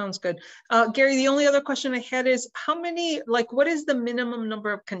 Sounds good. Gary, the only other question I had is how many, what is the minimum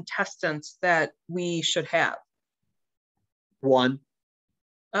number of contestants that we should have? One.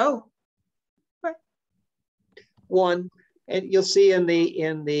 Oh. One. And you'll see in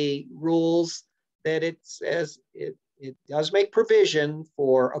the rules that it says it does make provision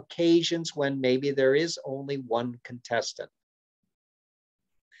for occasions when maybe there is only one contestant.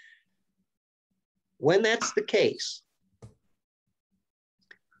 When that's the case,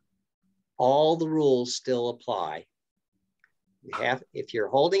 all the rules still apply. If you're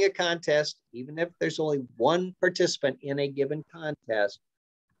holding a contest, even if there's only one participant in a given contest,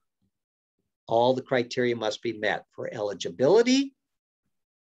 all the criteria must be met for eligibility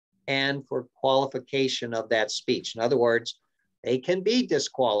and for qualification of that speech. In other words, they can be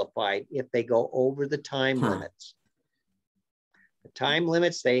disqualified if they go over the time limits. The time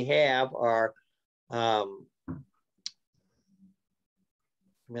limits they have are, I'm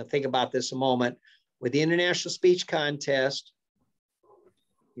going to think about this a moment. With the International Speech Contest,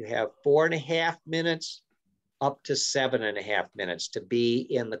 you have 4.5 minutes up to 7.5 minutes to be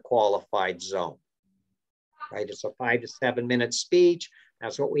in the qualified zone, right? It's a 5 to 7 minute speech.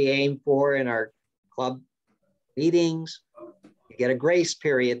 That's what we aim for in our club meetings. You get a grace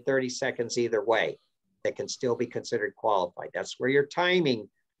period, 30 seconds either way, that can still be considered qualified. That's where your timing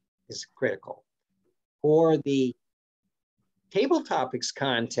is critical. For the table topics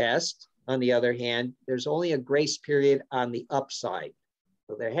contest, on the other hand, there's only a grace period on the upside.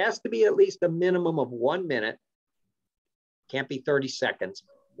 So there has to be at least a minimum of 1 minute. Can't be 30 seconds,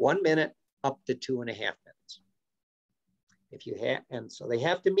 1 minute up to 2.5 minutes. If you have, and so they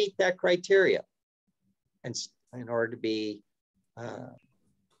have to meet that criteria, and in order to be.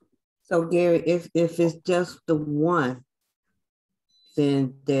 So Gary, if it's just the one,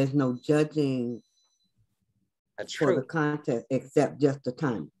 then there's no judging. That's for true. The contest except just the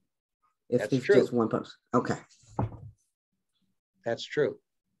time. If That's it's true. just one person, okay. That's true.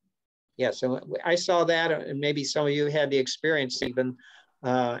 Yeah, so I saw that, and maybe some of you had the experience even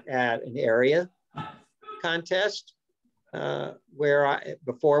at an area contest where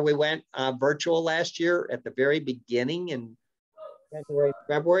before we went virtual last year, at the very beginning in January,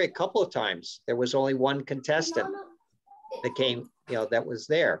 February, a couple of times, there was only one contestant that came, that was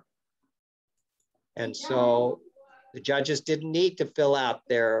there. And so the judges didn't need to fill out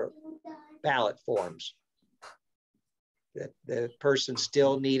their ballot forms. The person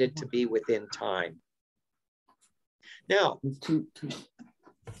still needed to be within time. Now,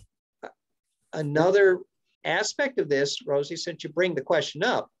 another aspect of this, Rosie, since you bring the question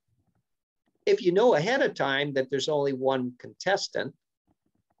up, if you know ahead of time that there's only one contestant,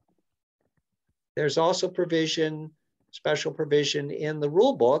 there's also provision, special provision in the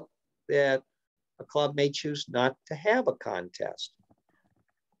rule book that a club may choose not to have a contest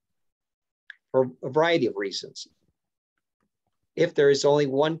for a variety of reasons. If there is only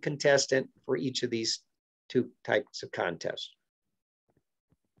one contestant for each of these two types of contests.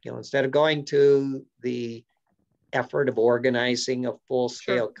 Instead of going to the effort of organizing a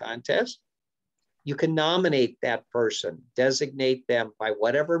full-scale contest, you can nominate that person, designate them by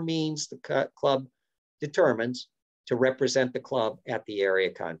whatever means the club determines to represent the club at the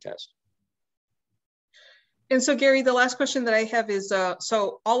area contest. And so, Gary, the last question that I have is,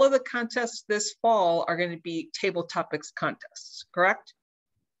 so all of the contests this fall are going to be table topics contests, correct?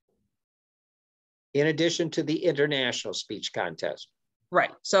 In addition to the international speech contest.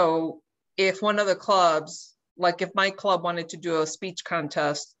 Right. So if one of the clubs, like if my club wanted to do a speech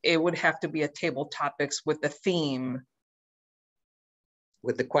contest, it would have to be a table topics with the theme.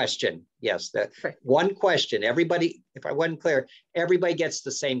 With the question, yes. Right. One question, everybody, if I wasn't clear, everybody gets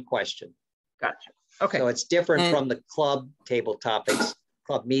the same question. Gotcha. Okay. So it's different from the club table topics,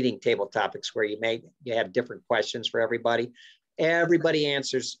 club meeting table topics, where you have different questions for everybody. Everybody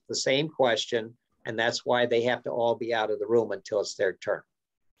answers the same question, and that's why they have to all be out of the room until it's their turn.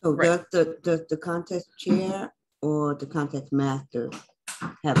 So does the contest chair or the contest master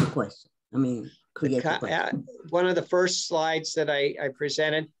have a question? I mean, create the question. One of the first slides that I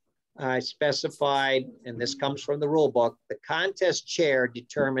presented, I specified, and this comes from the rule book, the contest chair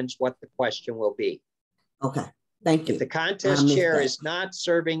determines what the question will be. Okay, thank you. If the contest chair is not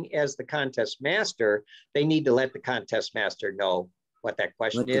serving as the contest master, they need to let the contest master know what that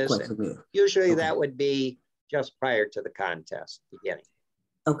question is. Usually that would be just prior to the contest beginning.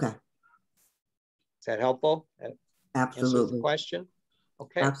 Okay. Is that helpful? Absolutely. The question?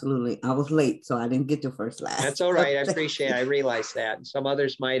 Okay. Absolutely. I was late, so I didn't get your first slide. That's all right. I appreciate it. I realize that. And some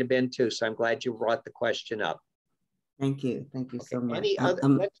others might have been too. So I'm glad you brought the question up. Thank you. Thank you so much. Any other,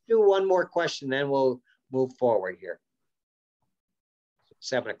 let's do one more question, then we'll move forward here. It's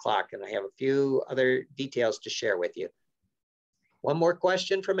 7 o'clock, and I have a few other details to share with you. One more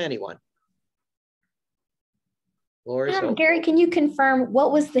question from anyone? Gary, can you confirm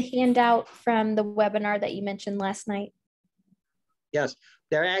what was the handout from the webinar that you mentioned last night? Yes,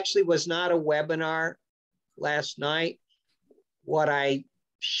 there actually was not a webinar last night. What I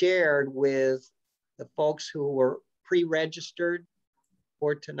shared with the folks who were pre-registered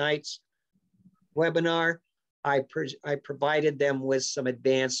for tonight's webinar, I provided them with some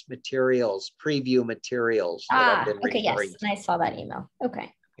advanced materials, preview materials that I've been Okay, yes, referring to. and I saw that email.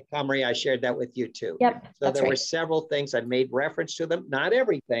 Okay. Marie, I shared that with you too. Yep. So there were several things I made reference to them. Not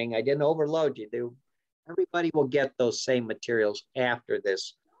everything. I didn't overload you. Everybody will get those same materials after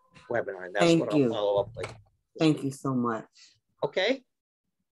this webinar. And that's what I'll follow up with. Thank you so much. Okay.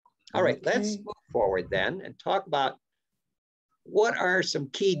 All right. Let's move forward then and talk about what are some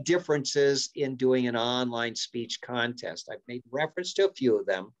key differences in doing an online speech contest. I've made reference to a few of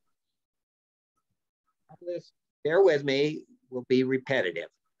them. Bear with me, will be repetitive,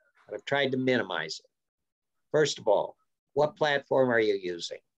 but I've tried to minimize it. First of all, what platform are you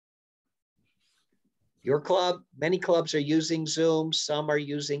using? Your club, many clubs are using Zoom, some are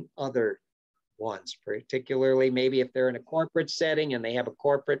using other ones, particularly maybe if they're in a corporate setting and they have a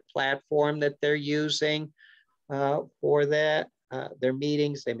corporate platform that they're using for that, their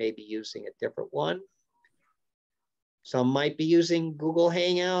meetings, they may be using a different one. Some might be using Google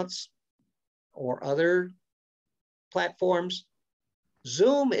Hangouts or other platforms.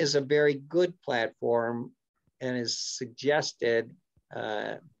 Zoom is a very good platform and is suggested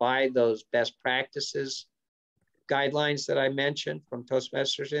by those best practices guidelines that I mentioned from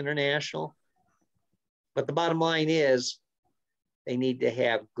Toastmasters International. But the bottom line is they need to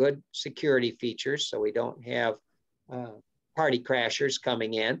have good security features so we don't have party crashers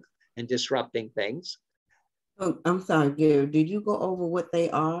coming in and disrupting things. Oh, I'm sorry, Gary, did you go over what they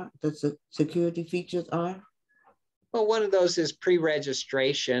are, the security features are? Well, one of those is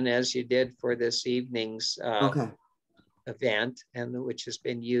pre-registration, as you did for this evening's event, and which has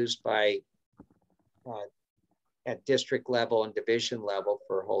been used by at district level and division level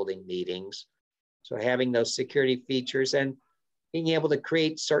for holding meetings. So having those security features and being able to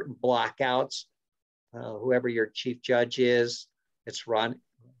create certain blockouts, whoever your chief judge is, that's run,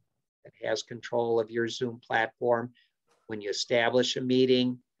 that has control of your Zoom platform. When you establish a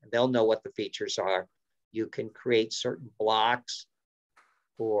meeting, they'll know what the features are. You can create certain blocks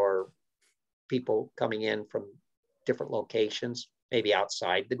for people coming in from different locations, maybe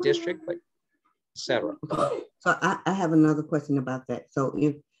outside the district, but et cetera. So I have another question about that. So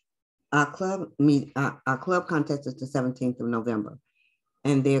if our club contest is the 17th of November,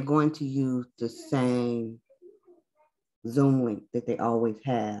 and they're going to use the same Zoom link that they always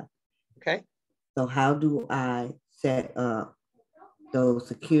have. Okay. So how do I set up those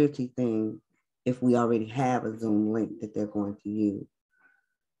security things if we already have a Zoom link that they're going to use?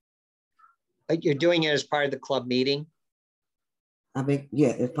 You're doing it as part of the club meeting? Yeah,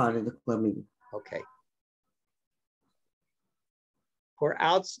 it's part of the club meeting. Okay.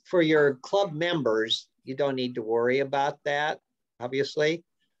 For your club members, you don't need to worry about that, obviously.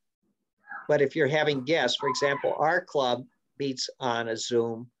 But if you're having guests, for example, our club meets on a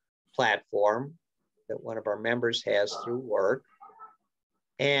Zoom platform that one of our members has through work.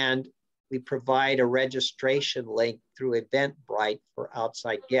 And we provide a registration link through Eventbrite for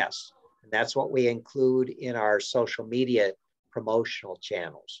outside guests. And that's what we include in our social media promotional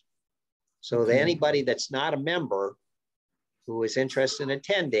channels. So that anybody that's not a member who is interested in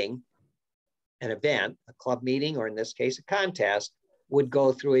attending an event, a club meeting, or in this case, a contest, would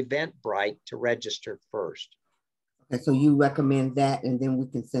go through Eventbrite to register first. Okay, so you recommend that, and then we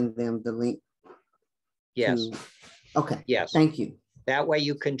can send them the link? Yes. Okay. Yes. Thank you. That way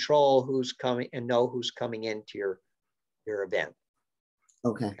you control who's coming and know who's coming into your event.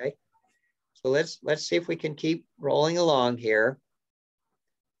 Okay. Okay. So let's see if we can keep rolling along here.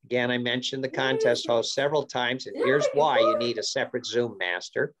 Again, I mentioned the contest host several times, and here's why you need a separate Zoom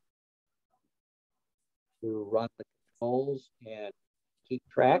master to run the controls and keep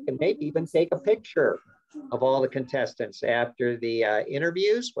track and maybe even take a picture of all the contestants after the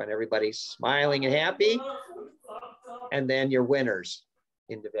interviews when everybody's smiling and happy, and then your winners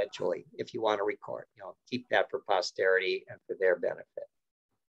individually if you want to record. Keep that for posterity and for their benefit.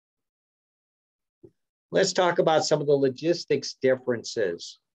 Let's talk about some of the logistics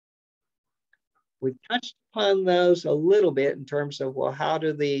differences. We've touched upon those a little bit in terms of, well, how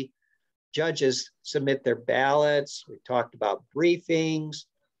do the judges submit their ballots? We talked about briefings.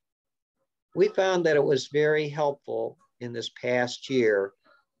 We found that it was very helpful in this past year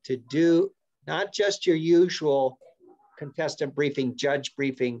to do not just your usual contestant briefing, judge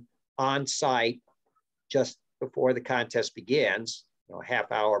briefing on site just before the contest begins, a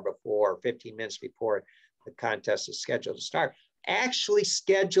half hour before, 15 minutes before the contest is scheduled to start. Actually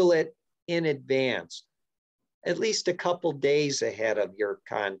schedule it in advance. at least a couple days ahead of your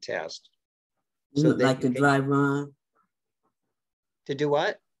contest. So that like the dry run? To do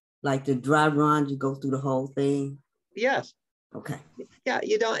what? Like the dry run, you go through the whole thing? Yes. Okay. Yeah,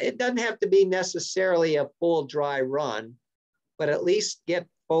 it doesn't have to be necessarily a full dry run, but at least get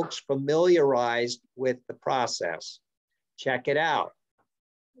folks familiarized with the process. Check it out.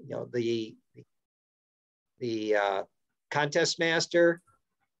 You know, the contest master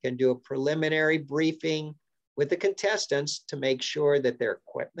can do a preliminary briefing with the contestants to make sure that their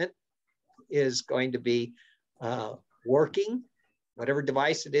equipment is going to be working, whatever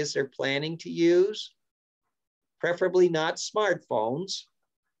device it is they're planning to use, preferably not smartphones,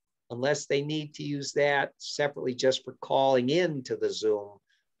 unless they need to use that separately just for calling in to the Zoom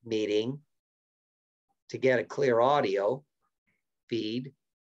meeting to get a clear audio feed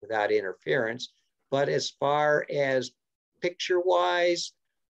without interference. But as far as picture-wise,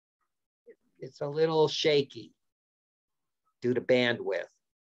 it's a little shaky due to bandwidth.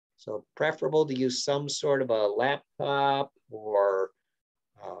 So preferable to use some sort of a laptop or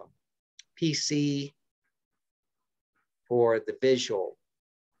PC for the visual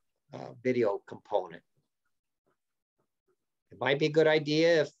video component. It might be a good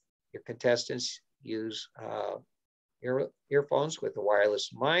idea if your contestants use earphones with a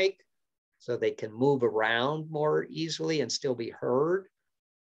wireless mic so they can move around more easily and still be heard,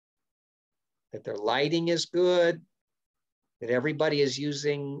 that their lighting is good, that everybody is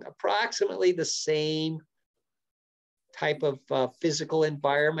using approximately the same type of physical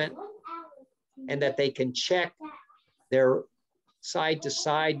environment, and that they can check their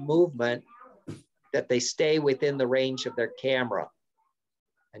side-to-side movement, that they stay within the range of their camera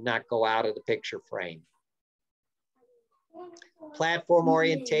and not go out of the picture frame. Platform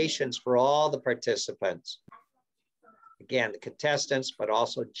orientations for all the participants. Again, the contestants, but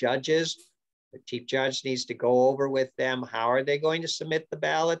also judges. The chief judge needs to go over with them. How are they going to submit the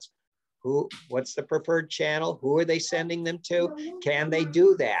ballots? What's the preferred channel? Who are they sending them to? Can they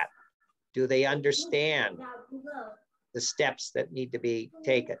do that? Do they understand the steps that need to be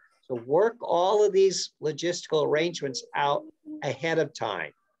taken? So work all of these logistical arrangements out ahead of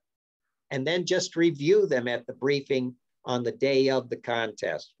time, and then just review them at the briefing on the day of the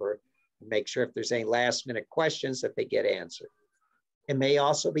contest for make sure if there's any last minute questions that they get answered. It may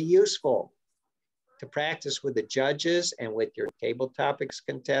also be useful to practice with the judges and with your table topics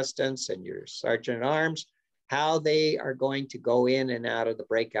contestants and your sergeant at arms, how they are going to go in and out of the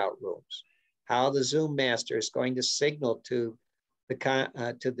breakout rooms, how the Zoom master is going to signal to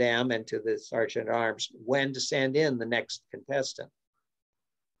them and to the sergeant at arms when to send in the next contestant.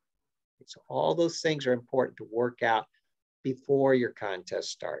 So all those things are important to work out before your contest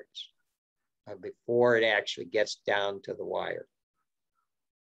starts, before it actually gets down to the wire.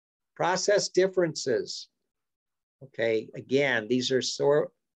 Process differences. Okay, again, these are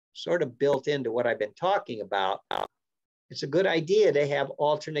sort of built into what I've been talking about. It's a good idea to have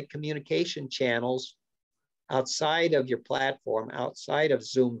alternate communication channels outside of your platform, outside of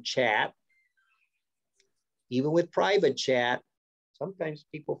Zoom chat. Even with private chat, sometimes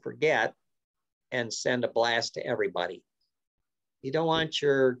people forget and send a blast to everybody. You don't want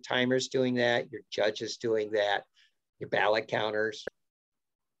your timers doing that, your judges doing that, your ballot counters.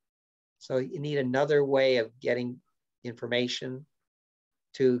 So you need another way of getting information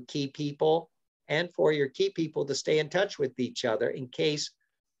to key people and for your key people to stay in touch with each other in case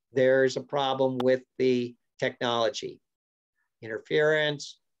there's a problem with the technology,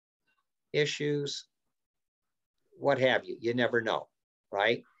 interference, issues, what have you. You never know,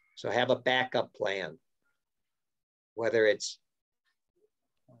 right? So have a backup plan, whether it's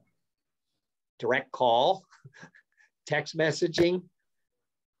direct call, text messaging,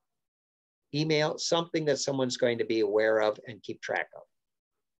 email, something that someone's going to be aware of and keep track of.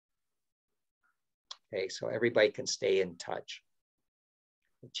 Okay, so everybody can stay in touch.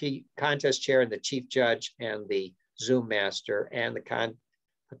 The chief contest chair and the chief judge and the Zoom master and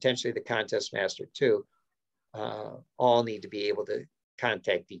potentially the contest master too, all need to be able to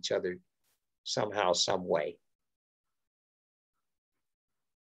contact each other somehow, some way.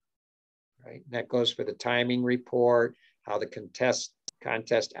 Right, and that goes for the timing report, how the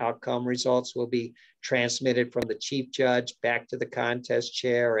contest outcome results will be transmitted from the chief judge back to the contest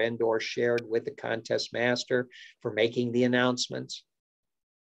chair and or shared with the contest master for making the announcements.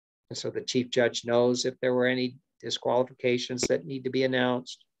 And so the chief judge knows if there were any disqualifications that need to be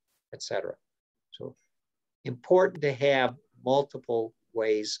announced, etc. So important to have multiple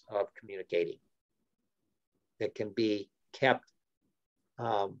ways of communicating that can be kept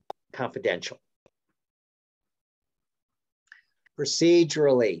confidential.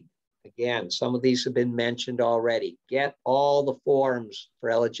 Procedurally, Again, some of these have been mentioned already. Get all the forms for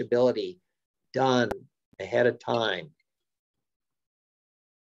eligibility done ahead of time.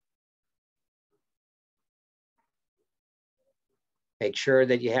 Make sure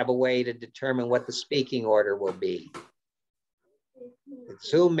that you have a way to determine what the speaking order will be. The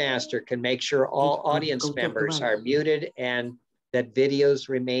Zoom master can make sure all audience members are muted and that videos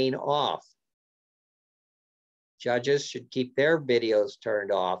remain off. Judges should keep their videos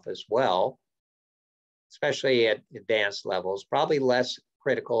turned off as well, especially at advanced levels, probably less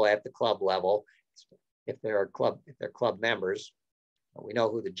critical at the club level if they're club members. We know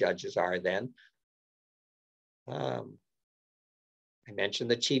who the judges are then. I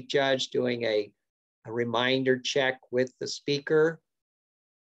mentioned the chief judge doing a reminder check with the speaker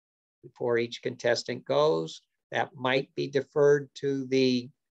before each contestant goes. That might be deferred to the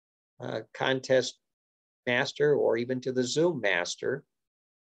contest master or even to the Zoom master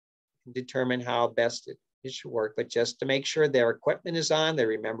and determine how best it should work. But just to make sure their equipment is on, they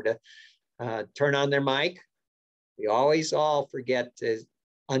remember to turn on their mic. We always all forget to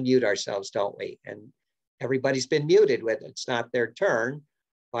unmute ourselves, don't we? And everybody's been muted when it's not their turn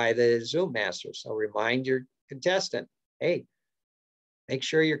by the Zoom master. So remind your contestant, hey, make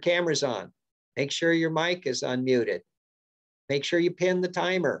sure your camera's on. Make sure your mic is unmuted. Make sure you pin the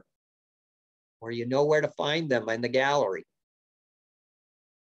timer or you know where to find them in the gallery.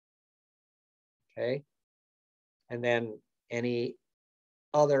 Okay. And then any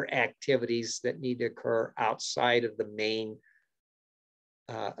other activities that need to occur outside of the main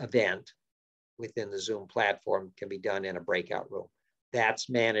event within the Zoom platform can be done in a breakout room. That's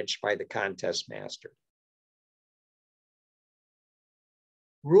managed by the contest master.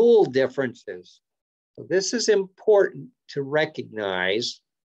 Rule differences. So this is important to recognize.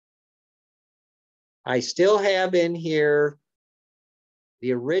 I still have in here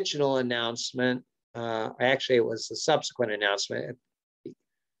the original announcement. Actually, it was the subsequent announcement at the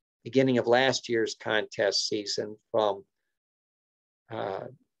beginning of last year's contest season from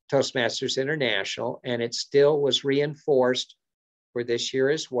Toastmasters International, and it still was reinforced for this year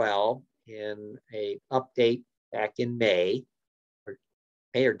as well in an update back in May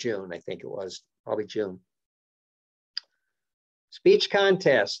or June, I think it was, probably June. Speech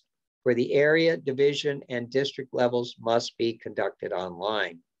contests for the area, division, and district levels must be conducted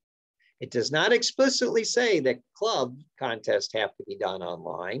online. It does not explicitly say that club contests have to be done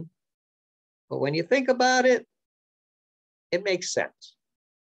online, but when you think about it, it makes sense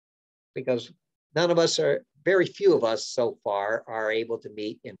because very few of us so far are able to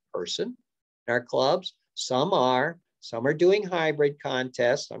meet in person in our clubs. Some are doing hybrid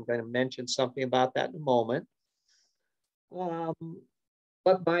contests. I'm going to mention something about that in a moment.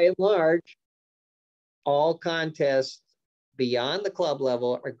 But by and large, all contests beyond the club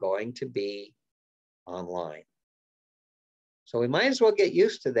level are going to be online. So we might as well get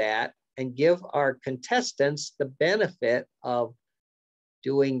used to that and give our contestants the benefit of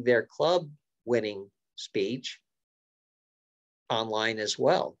doing their club winning speech online as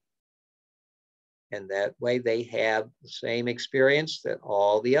well. And that way they have the same experience that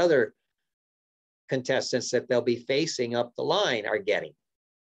all the other contestants that they'll be facing up the line are getting.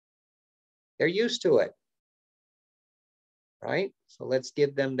 They're used to it, right? So let's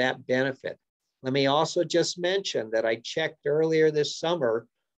give them that benefit. Let me also just mention that I checked earlier this summer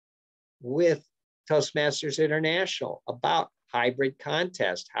with Toastmasters International about hybrid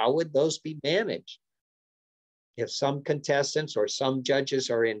contests. How would those be managed? If some contestants or some judges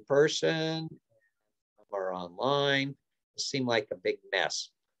are in person or online, it seemed like a big mess,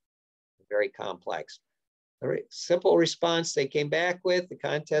 very complex. The simple response they came back with, the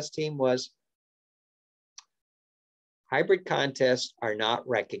contest team, was hybrid contests are not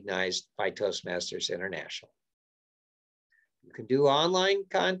recognized by Toastmasters International. You can do online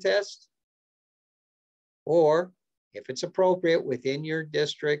contests, or if it's appropriate within your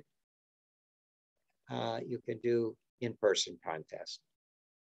district, you can do in-person contests,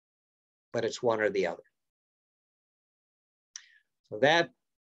 but it's one or the other. So that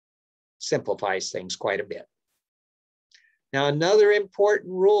simplifies things quite a bit. Now, another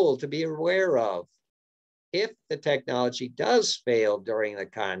important rule to be aware of, if the technology does fail during the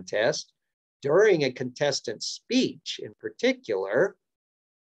contest, during a contestant's speech in particular,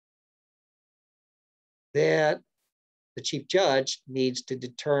 that the chief judge needs to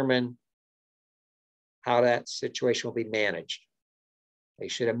determine how that situation will be managed. They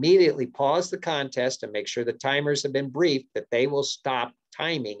should immediately pause the contest and make sure the timers have been briefed that they will stop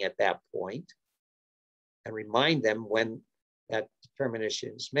timing at that point and remind them when that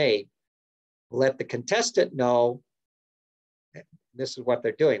determination is made. Let the contestant know this is what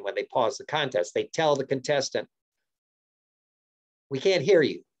they're doing when they pause the contest. They tell the contestant, we can't hear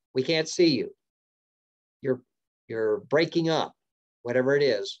you. We can't see you. You're breaking up, whatever it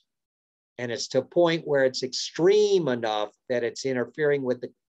is. And it's to a point where it's extreme enough that it's interfering with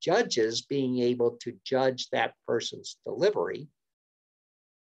the judges being able to judge that person's delivery.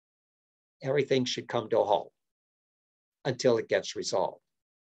 Everything should come to a halt until it gets resolved.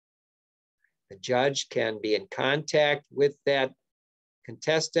 The judge can be in contact with that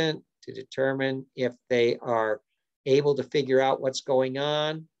contestant to determine if they are able to figure out what's going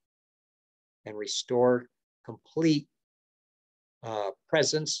on and restore complete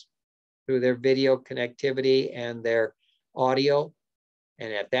presence through their video connectivity and their audio.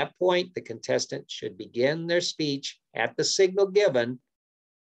 And at that point, the contestant should begin their speech at the signal given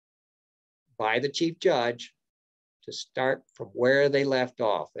by the chief judge to start from where they left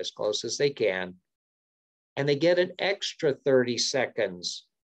off as close as they can. And they get an extra 30 seconds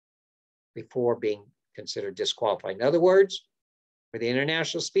before being considered disqualified. In other words, for the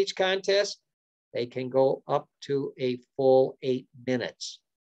international speech contest, they can go up to a full 8 minutes.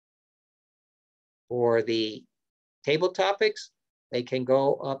 For the table topics, they can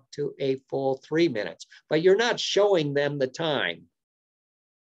go up to a full 3 minutes, but you're not showing them the time.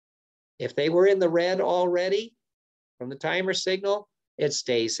 If they were in the red already from the timer signal, it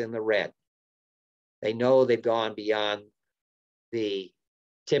stays in the red. They know they've gone beyond the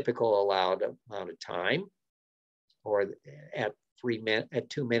typical allowed amount of time, or at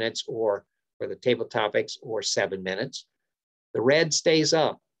 2 minutes, or for the table topics, or 7 minutes. The red stays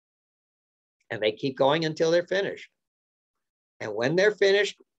up, and they keep going until they're finished. And when they're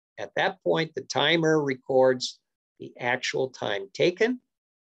finished, at that point, the timer records the actual time taken.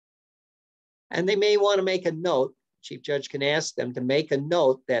 And they may want to make a note. Chief Judge can ask them to make a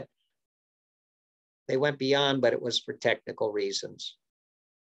note that they went beyond, but it was for technical reasons,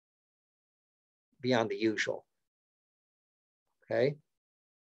 beyond the usual. Okay.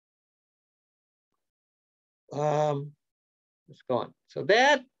 Let's go on. So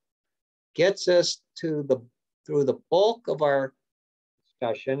that gets us to through the bulk of our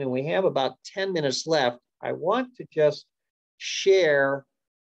discussion, and we have about 10 minutes left. I want to just share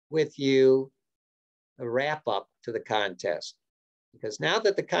with you a wrap up to the contest, because now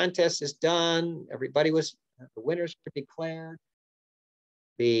that the contest is done, the winners were declared.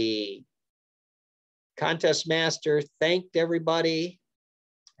 The contest master thanked everybody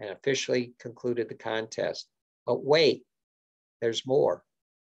and officially concluded the contest. But wait, there's more.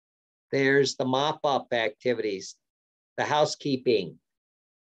 There's the mop-up activities, the housekeeping,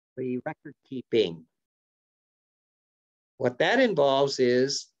 the record keeping. What that involves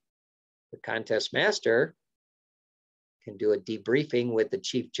is the contest master can do a debriefing with the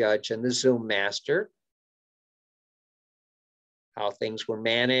chief judge and the Zoom master, how things were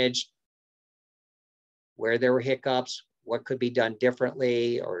managed, where there were hiccups, what could be done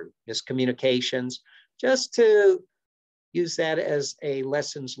differently, or miscommunications, just to use that as a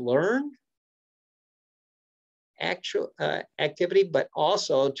lessons learned activity, but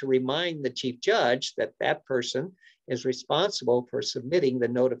also to remind the chief judge that that person is responsible for submitting the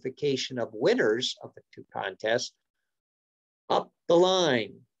notification of winners of the two contests up the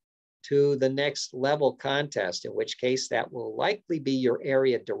line to the next level contest, in which case that will likely be your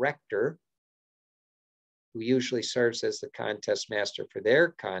area director, who usually serves as the contest master for their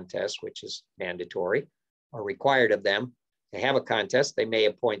contest, which is mandatory or required of them. To have a contest, they may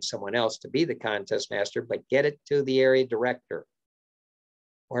appoint someone else to be the contest master, but get it to the area director.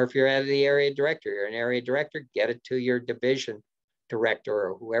 Or if you're at the area director, you're an area director, get it to your division director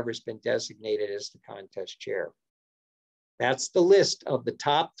or whoever's been designated as the contest chair. That's the list of the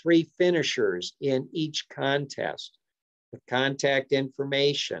top 3 finishers in each contest with contact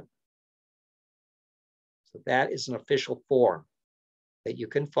information. So that is an official form that you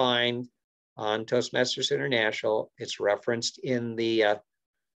can find on Toastmasters International. It's referenced in the at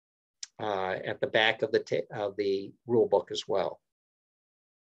the back of the rule book as well.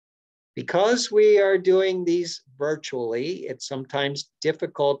 Because we are doing these virtually, it's sometimes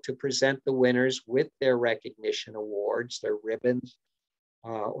difficult to present the winners with their recognition awards, their ribbons,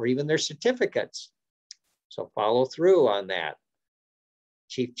 or even their certificates. So follow through on that.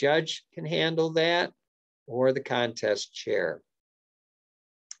 Chief Judge can handle that, or the contest chair.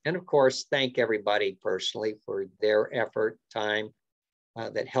 And of course, thank everybody personally for their effort, time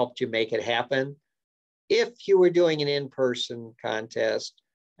that helped you make it happen. If you were doing an in-person contest,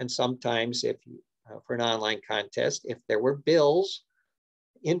 and sometimes if you, for an online contest, if there were bills,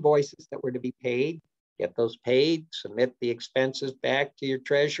 invoices that were to be paid, get those paid, submit the expenses back to your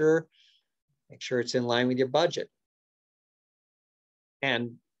treasurer, make sure it's in line with your budget.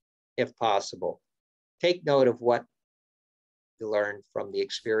 And if possible, take note of what you learned from the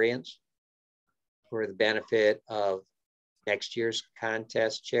experience for the benefit of next year's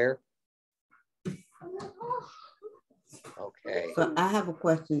contest chair. Okay. So I have a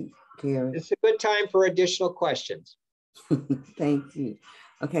question, Gary. It's a good time for additional questions. Thank you.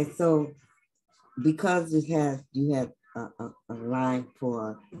 Okay, so because you had a line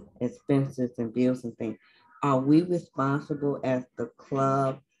for expenses and bills and things, are we responsible as the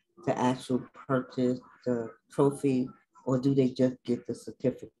club to actually purchase the trophy, or do they just get the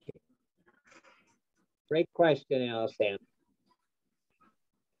certificate? Great question, Allison.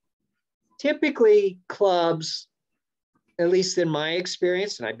 Typically, clubs, at least in my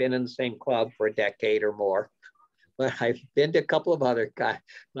experience, and I've been in the same club for a decade or more, but I've been to a couple of other club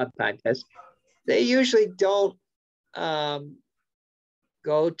contests. They usually don't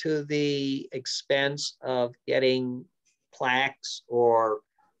go to the expense of getting plaques or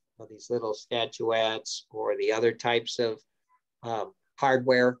these little statuettes or the other types of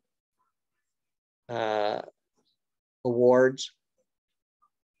hardware awards.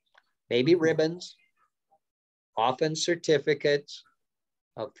 Maybe ribbons, often certificates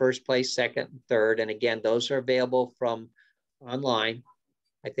of first place, second, and third. And again, those are available from online.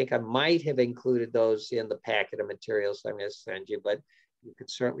 I think I might have included those in the packet of materials I'm going to send you, but you could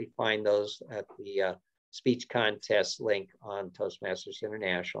certainly find those at the speech contest link on Toastmasters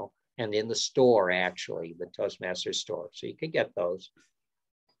International and in the store, actually, the Toastmasters store. So you can get those.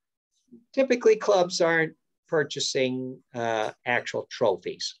 Typically, clubs aren't purchasing actual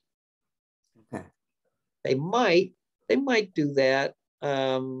trophies. Okay. They might do that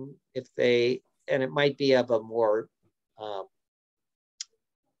if they, and it might be of a more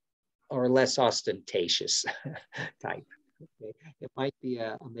or less ostentatious type. Okay. It might be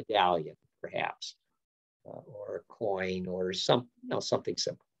a medallion, perhaps, or a coin, or something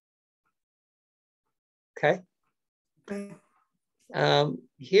simple. Okay. Okay.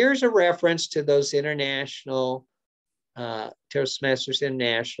 Here's a reference to those international Toastmasters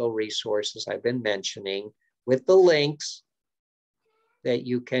International resources I've been mentioning with the links that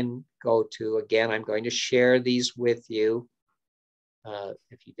you can go to. Again, I'm going to share these with you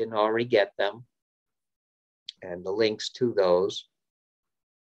if you didn't already get them, and the links to those.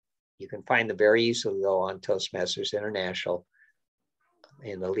 You can find them very easily though on Toastmasters International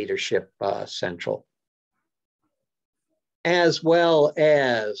in the Leadership Central, as well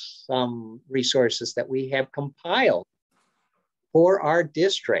as some resources that we have compiled for our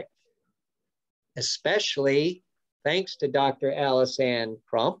district, especially thanks to Dr. Alice Ann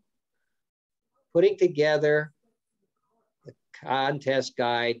Crump, putting together the contest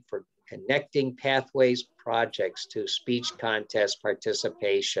guide for connecting pathways projects to speech contest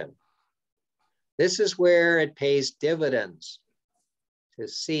participation. This is where it pays dividends to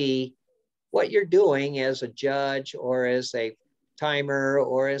see what you're doing as a judge or as a timer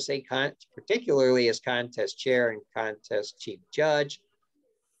or as particularly as contest chair and contest chief judge,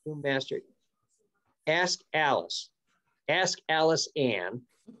 master. Ask Alice Ann.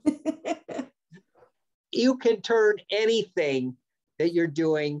 You can turn anything that you're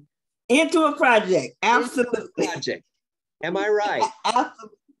doing into a project. Absolutely. Into a project. Am I right?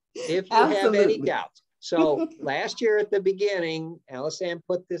 Absolutely. If you have any doubts. So last year at the beginning, Alice Ann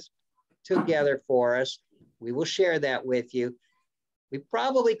put this together for us. We will share that with you. We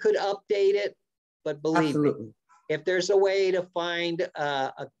probably could update it, but believe me, if there's a way to find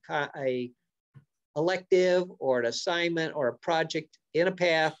a elective or an assignment or a project in a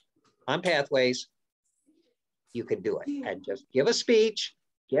path on Pathways, you can do it. And just give a speech,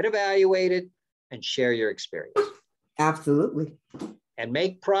 get evaluated, and share your experience. Absolutely. And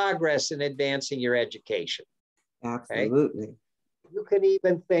make progress in advancing your education. Absolutely. Okay? You can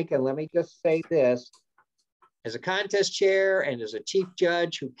even think, and let me just say this, as a contest chair and as a chief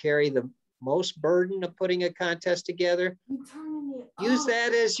judge who carry the most burden of putting a contest together, use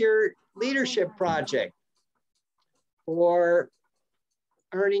that as your leadership project for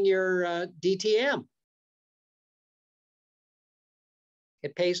earning your DTM.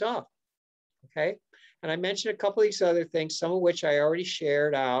 It pays off, okay? And I mentioned a couple of these other things, some of which I already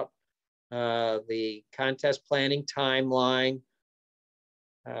shared out, the contest planning timeline,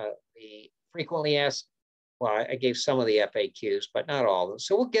 the frequently asked, well, I gave some of the FAQs, but not all of them.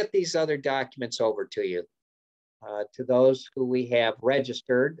 So we'll get these other documents over to you. To those who we have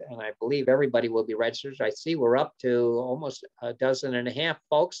registered, and I believe everybody will be registered. I see we're up to almost 12.5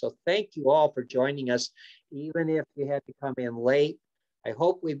 folks. So thank you all for joining us, even if you had to come in late. I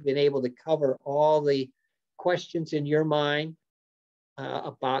hope we've been able to cover all the questions in your mind.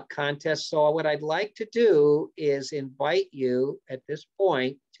 about contests. So what I'd like to do is invite you at this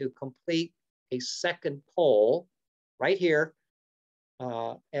point to complete a second poll right here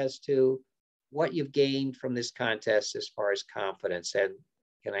as to what you've gained from this contest as far as confidence. And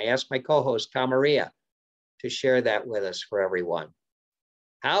can I ask my co-host, Kamaria, to share that with us for everyone?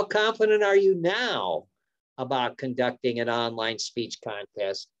 How confident are you now about conducting an online speech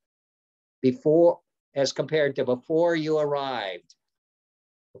contest before, as compared to before you arrived,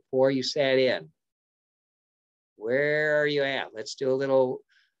 before you sat in? Where are you at? Let's do a little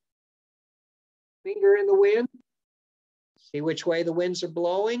finger in the wind. See which way the winds are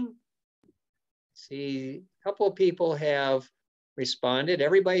blowing. See, a couple of people have responded.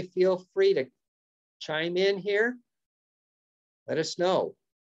 Everybody feel free to chime in here. Let us know.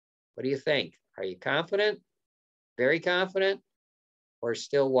 What do you think? Are you confident? Very confident? Or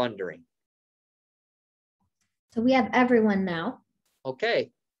still wondering? So we have everyone now.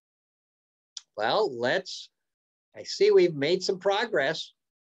 Okay. Well, I see we've made some progress.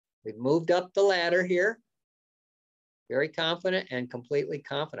 We've moved up the ladder here. Very confident and completely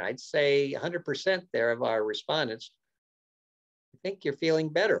confident. I'd say 100% there of our respondents. I think you're feeling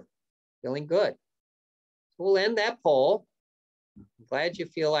better, feeling good. So we'll end that poll. I'm glad you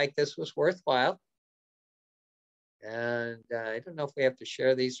feel like this was worthwhile. And I don't know if we have to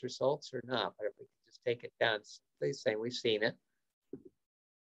share these results or not, but if we can just take it down, please say we've seen it.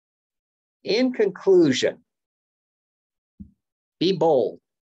 In conclusion, be bold,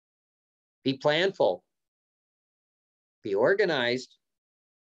 be planful, be organized,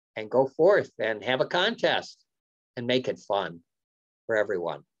 and go forth and have a contest and make it fun for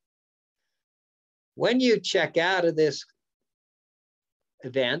everyone. When you check out of this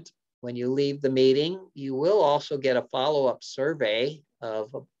event, when you leave the meeting, you will also get a follow-up survey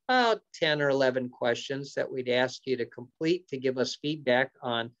of about 10 or 11 questions that we'd ask you to complete to give us feedback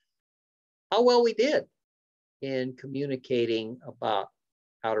on how well we did in communicating about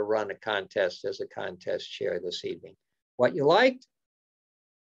how to run a contest as a contest chair this evening. What you liked,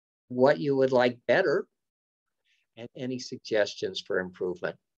 what you would like better, and any suggestions for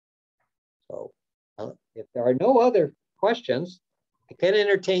improvement. So if there are no other questions, I can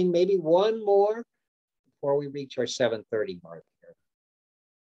entertain maybe one more before we reach our 7:30 mark here.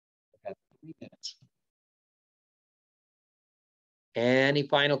 We've got 3 minutes. Any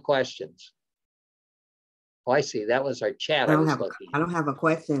final questions? Oh, I see. That was our chat. I don't have a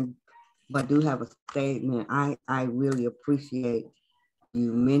question, but do have a statement. I really appreciate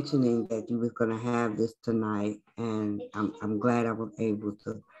you mentioning that you was going to have this tonight, and I'm glad I was able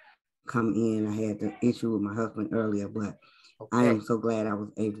to come in. I had the issue with my husband earlier, but okay. I am so glad I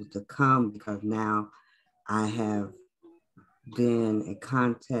was able to come because now I have been a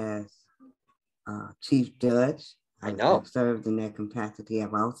contest chief judge. I know. I've served in that capacity.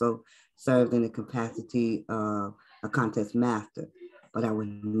 I've also served in the capacity of a contest master, but I was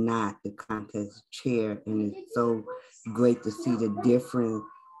not the contest chair. And it's so great to see the difference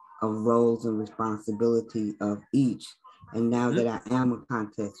of roles and responsibility of each. And now that I am a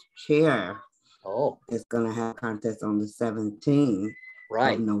contest chair, it's going to have contest on the 17th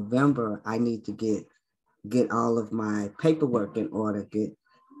of November. I need to get all of my paperwork in order,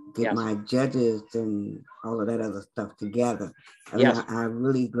 get my judges and all of that other stuff together. And I'm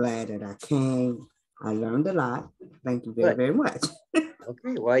really glad that I came. I learned a lot. Thank you very, very much.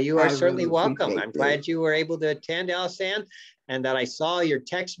 Okay, well, you are certainly welcome. I'm glad you were able to attend, Alisanne, and that I saw your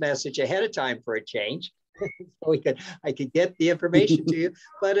text message ahead of time for a change. So I could get the information to you,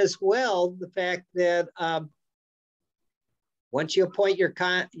 but as well, the fact that once you appoint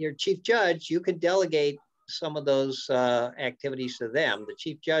your chief judge, you can delegate some of those activities to them. The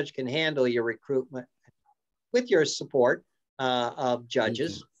chief judge can handle your recruitment with your support of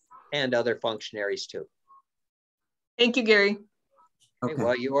judges and other functionaries too. Thank you, Gary. Okay.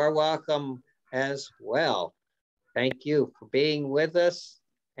 Well, you are welcome as well. Thank you for being with us.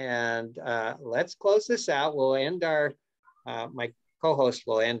 And let's close this out. We'll end our, my co-host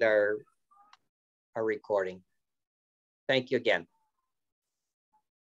will end our recording. Thank you again.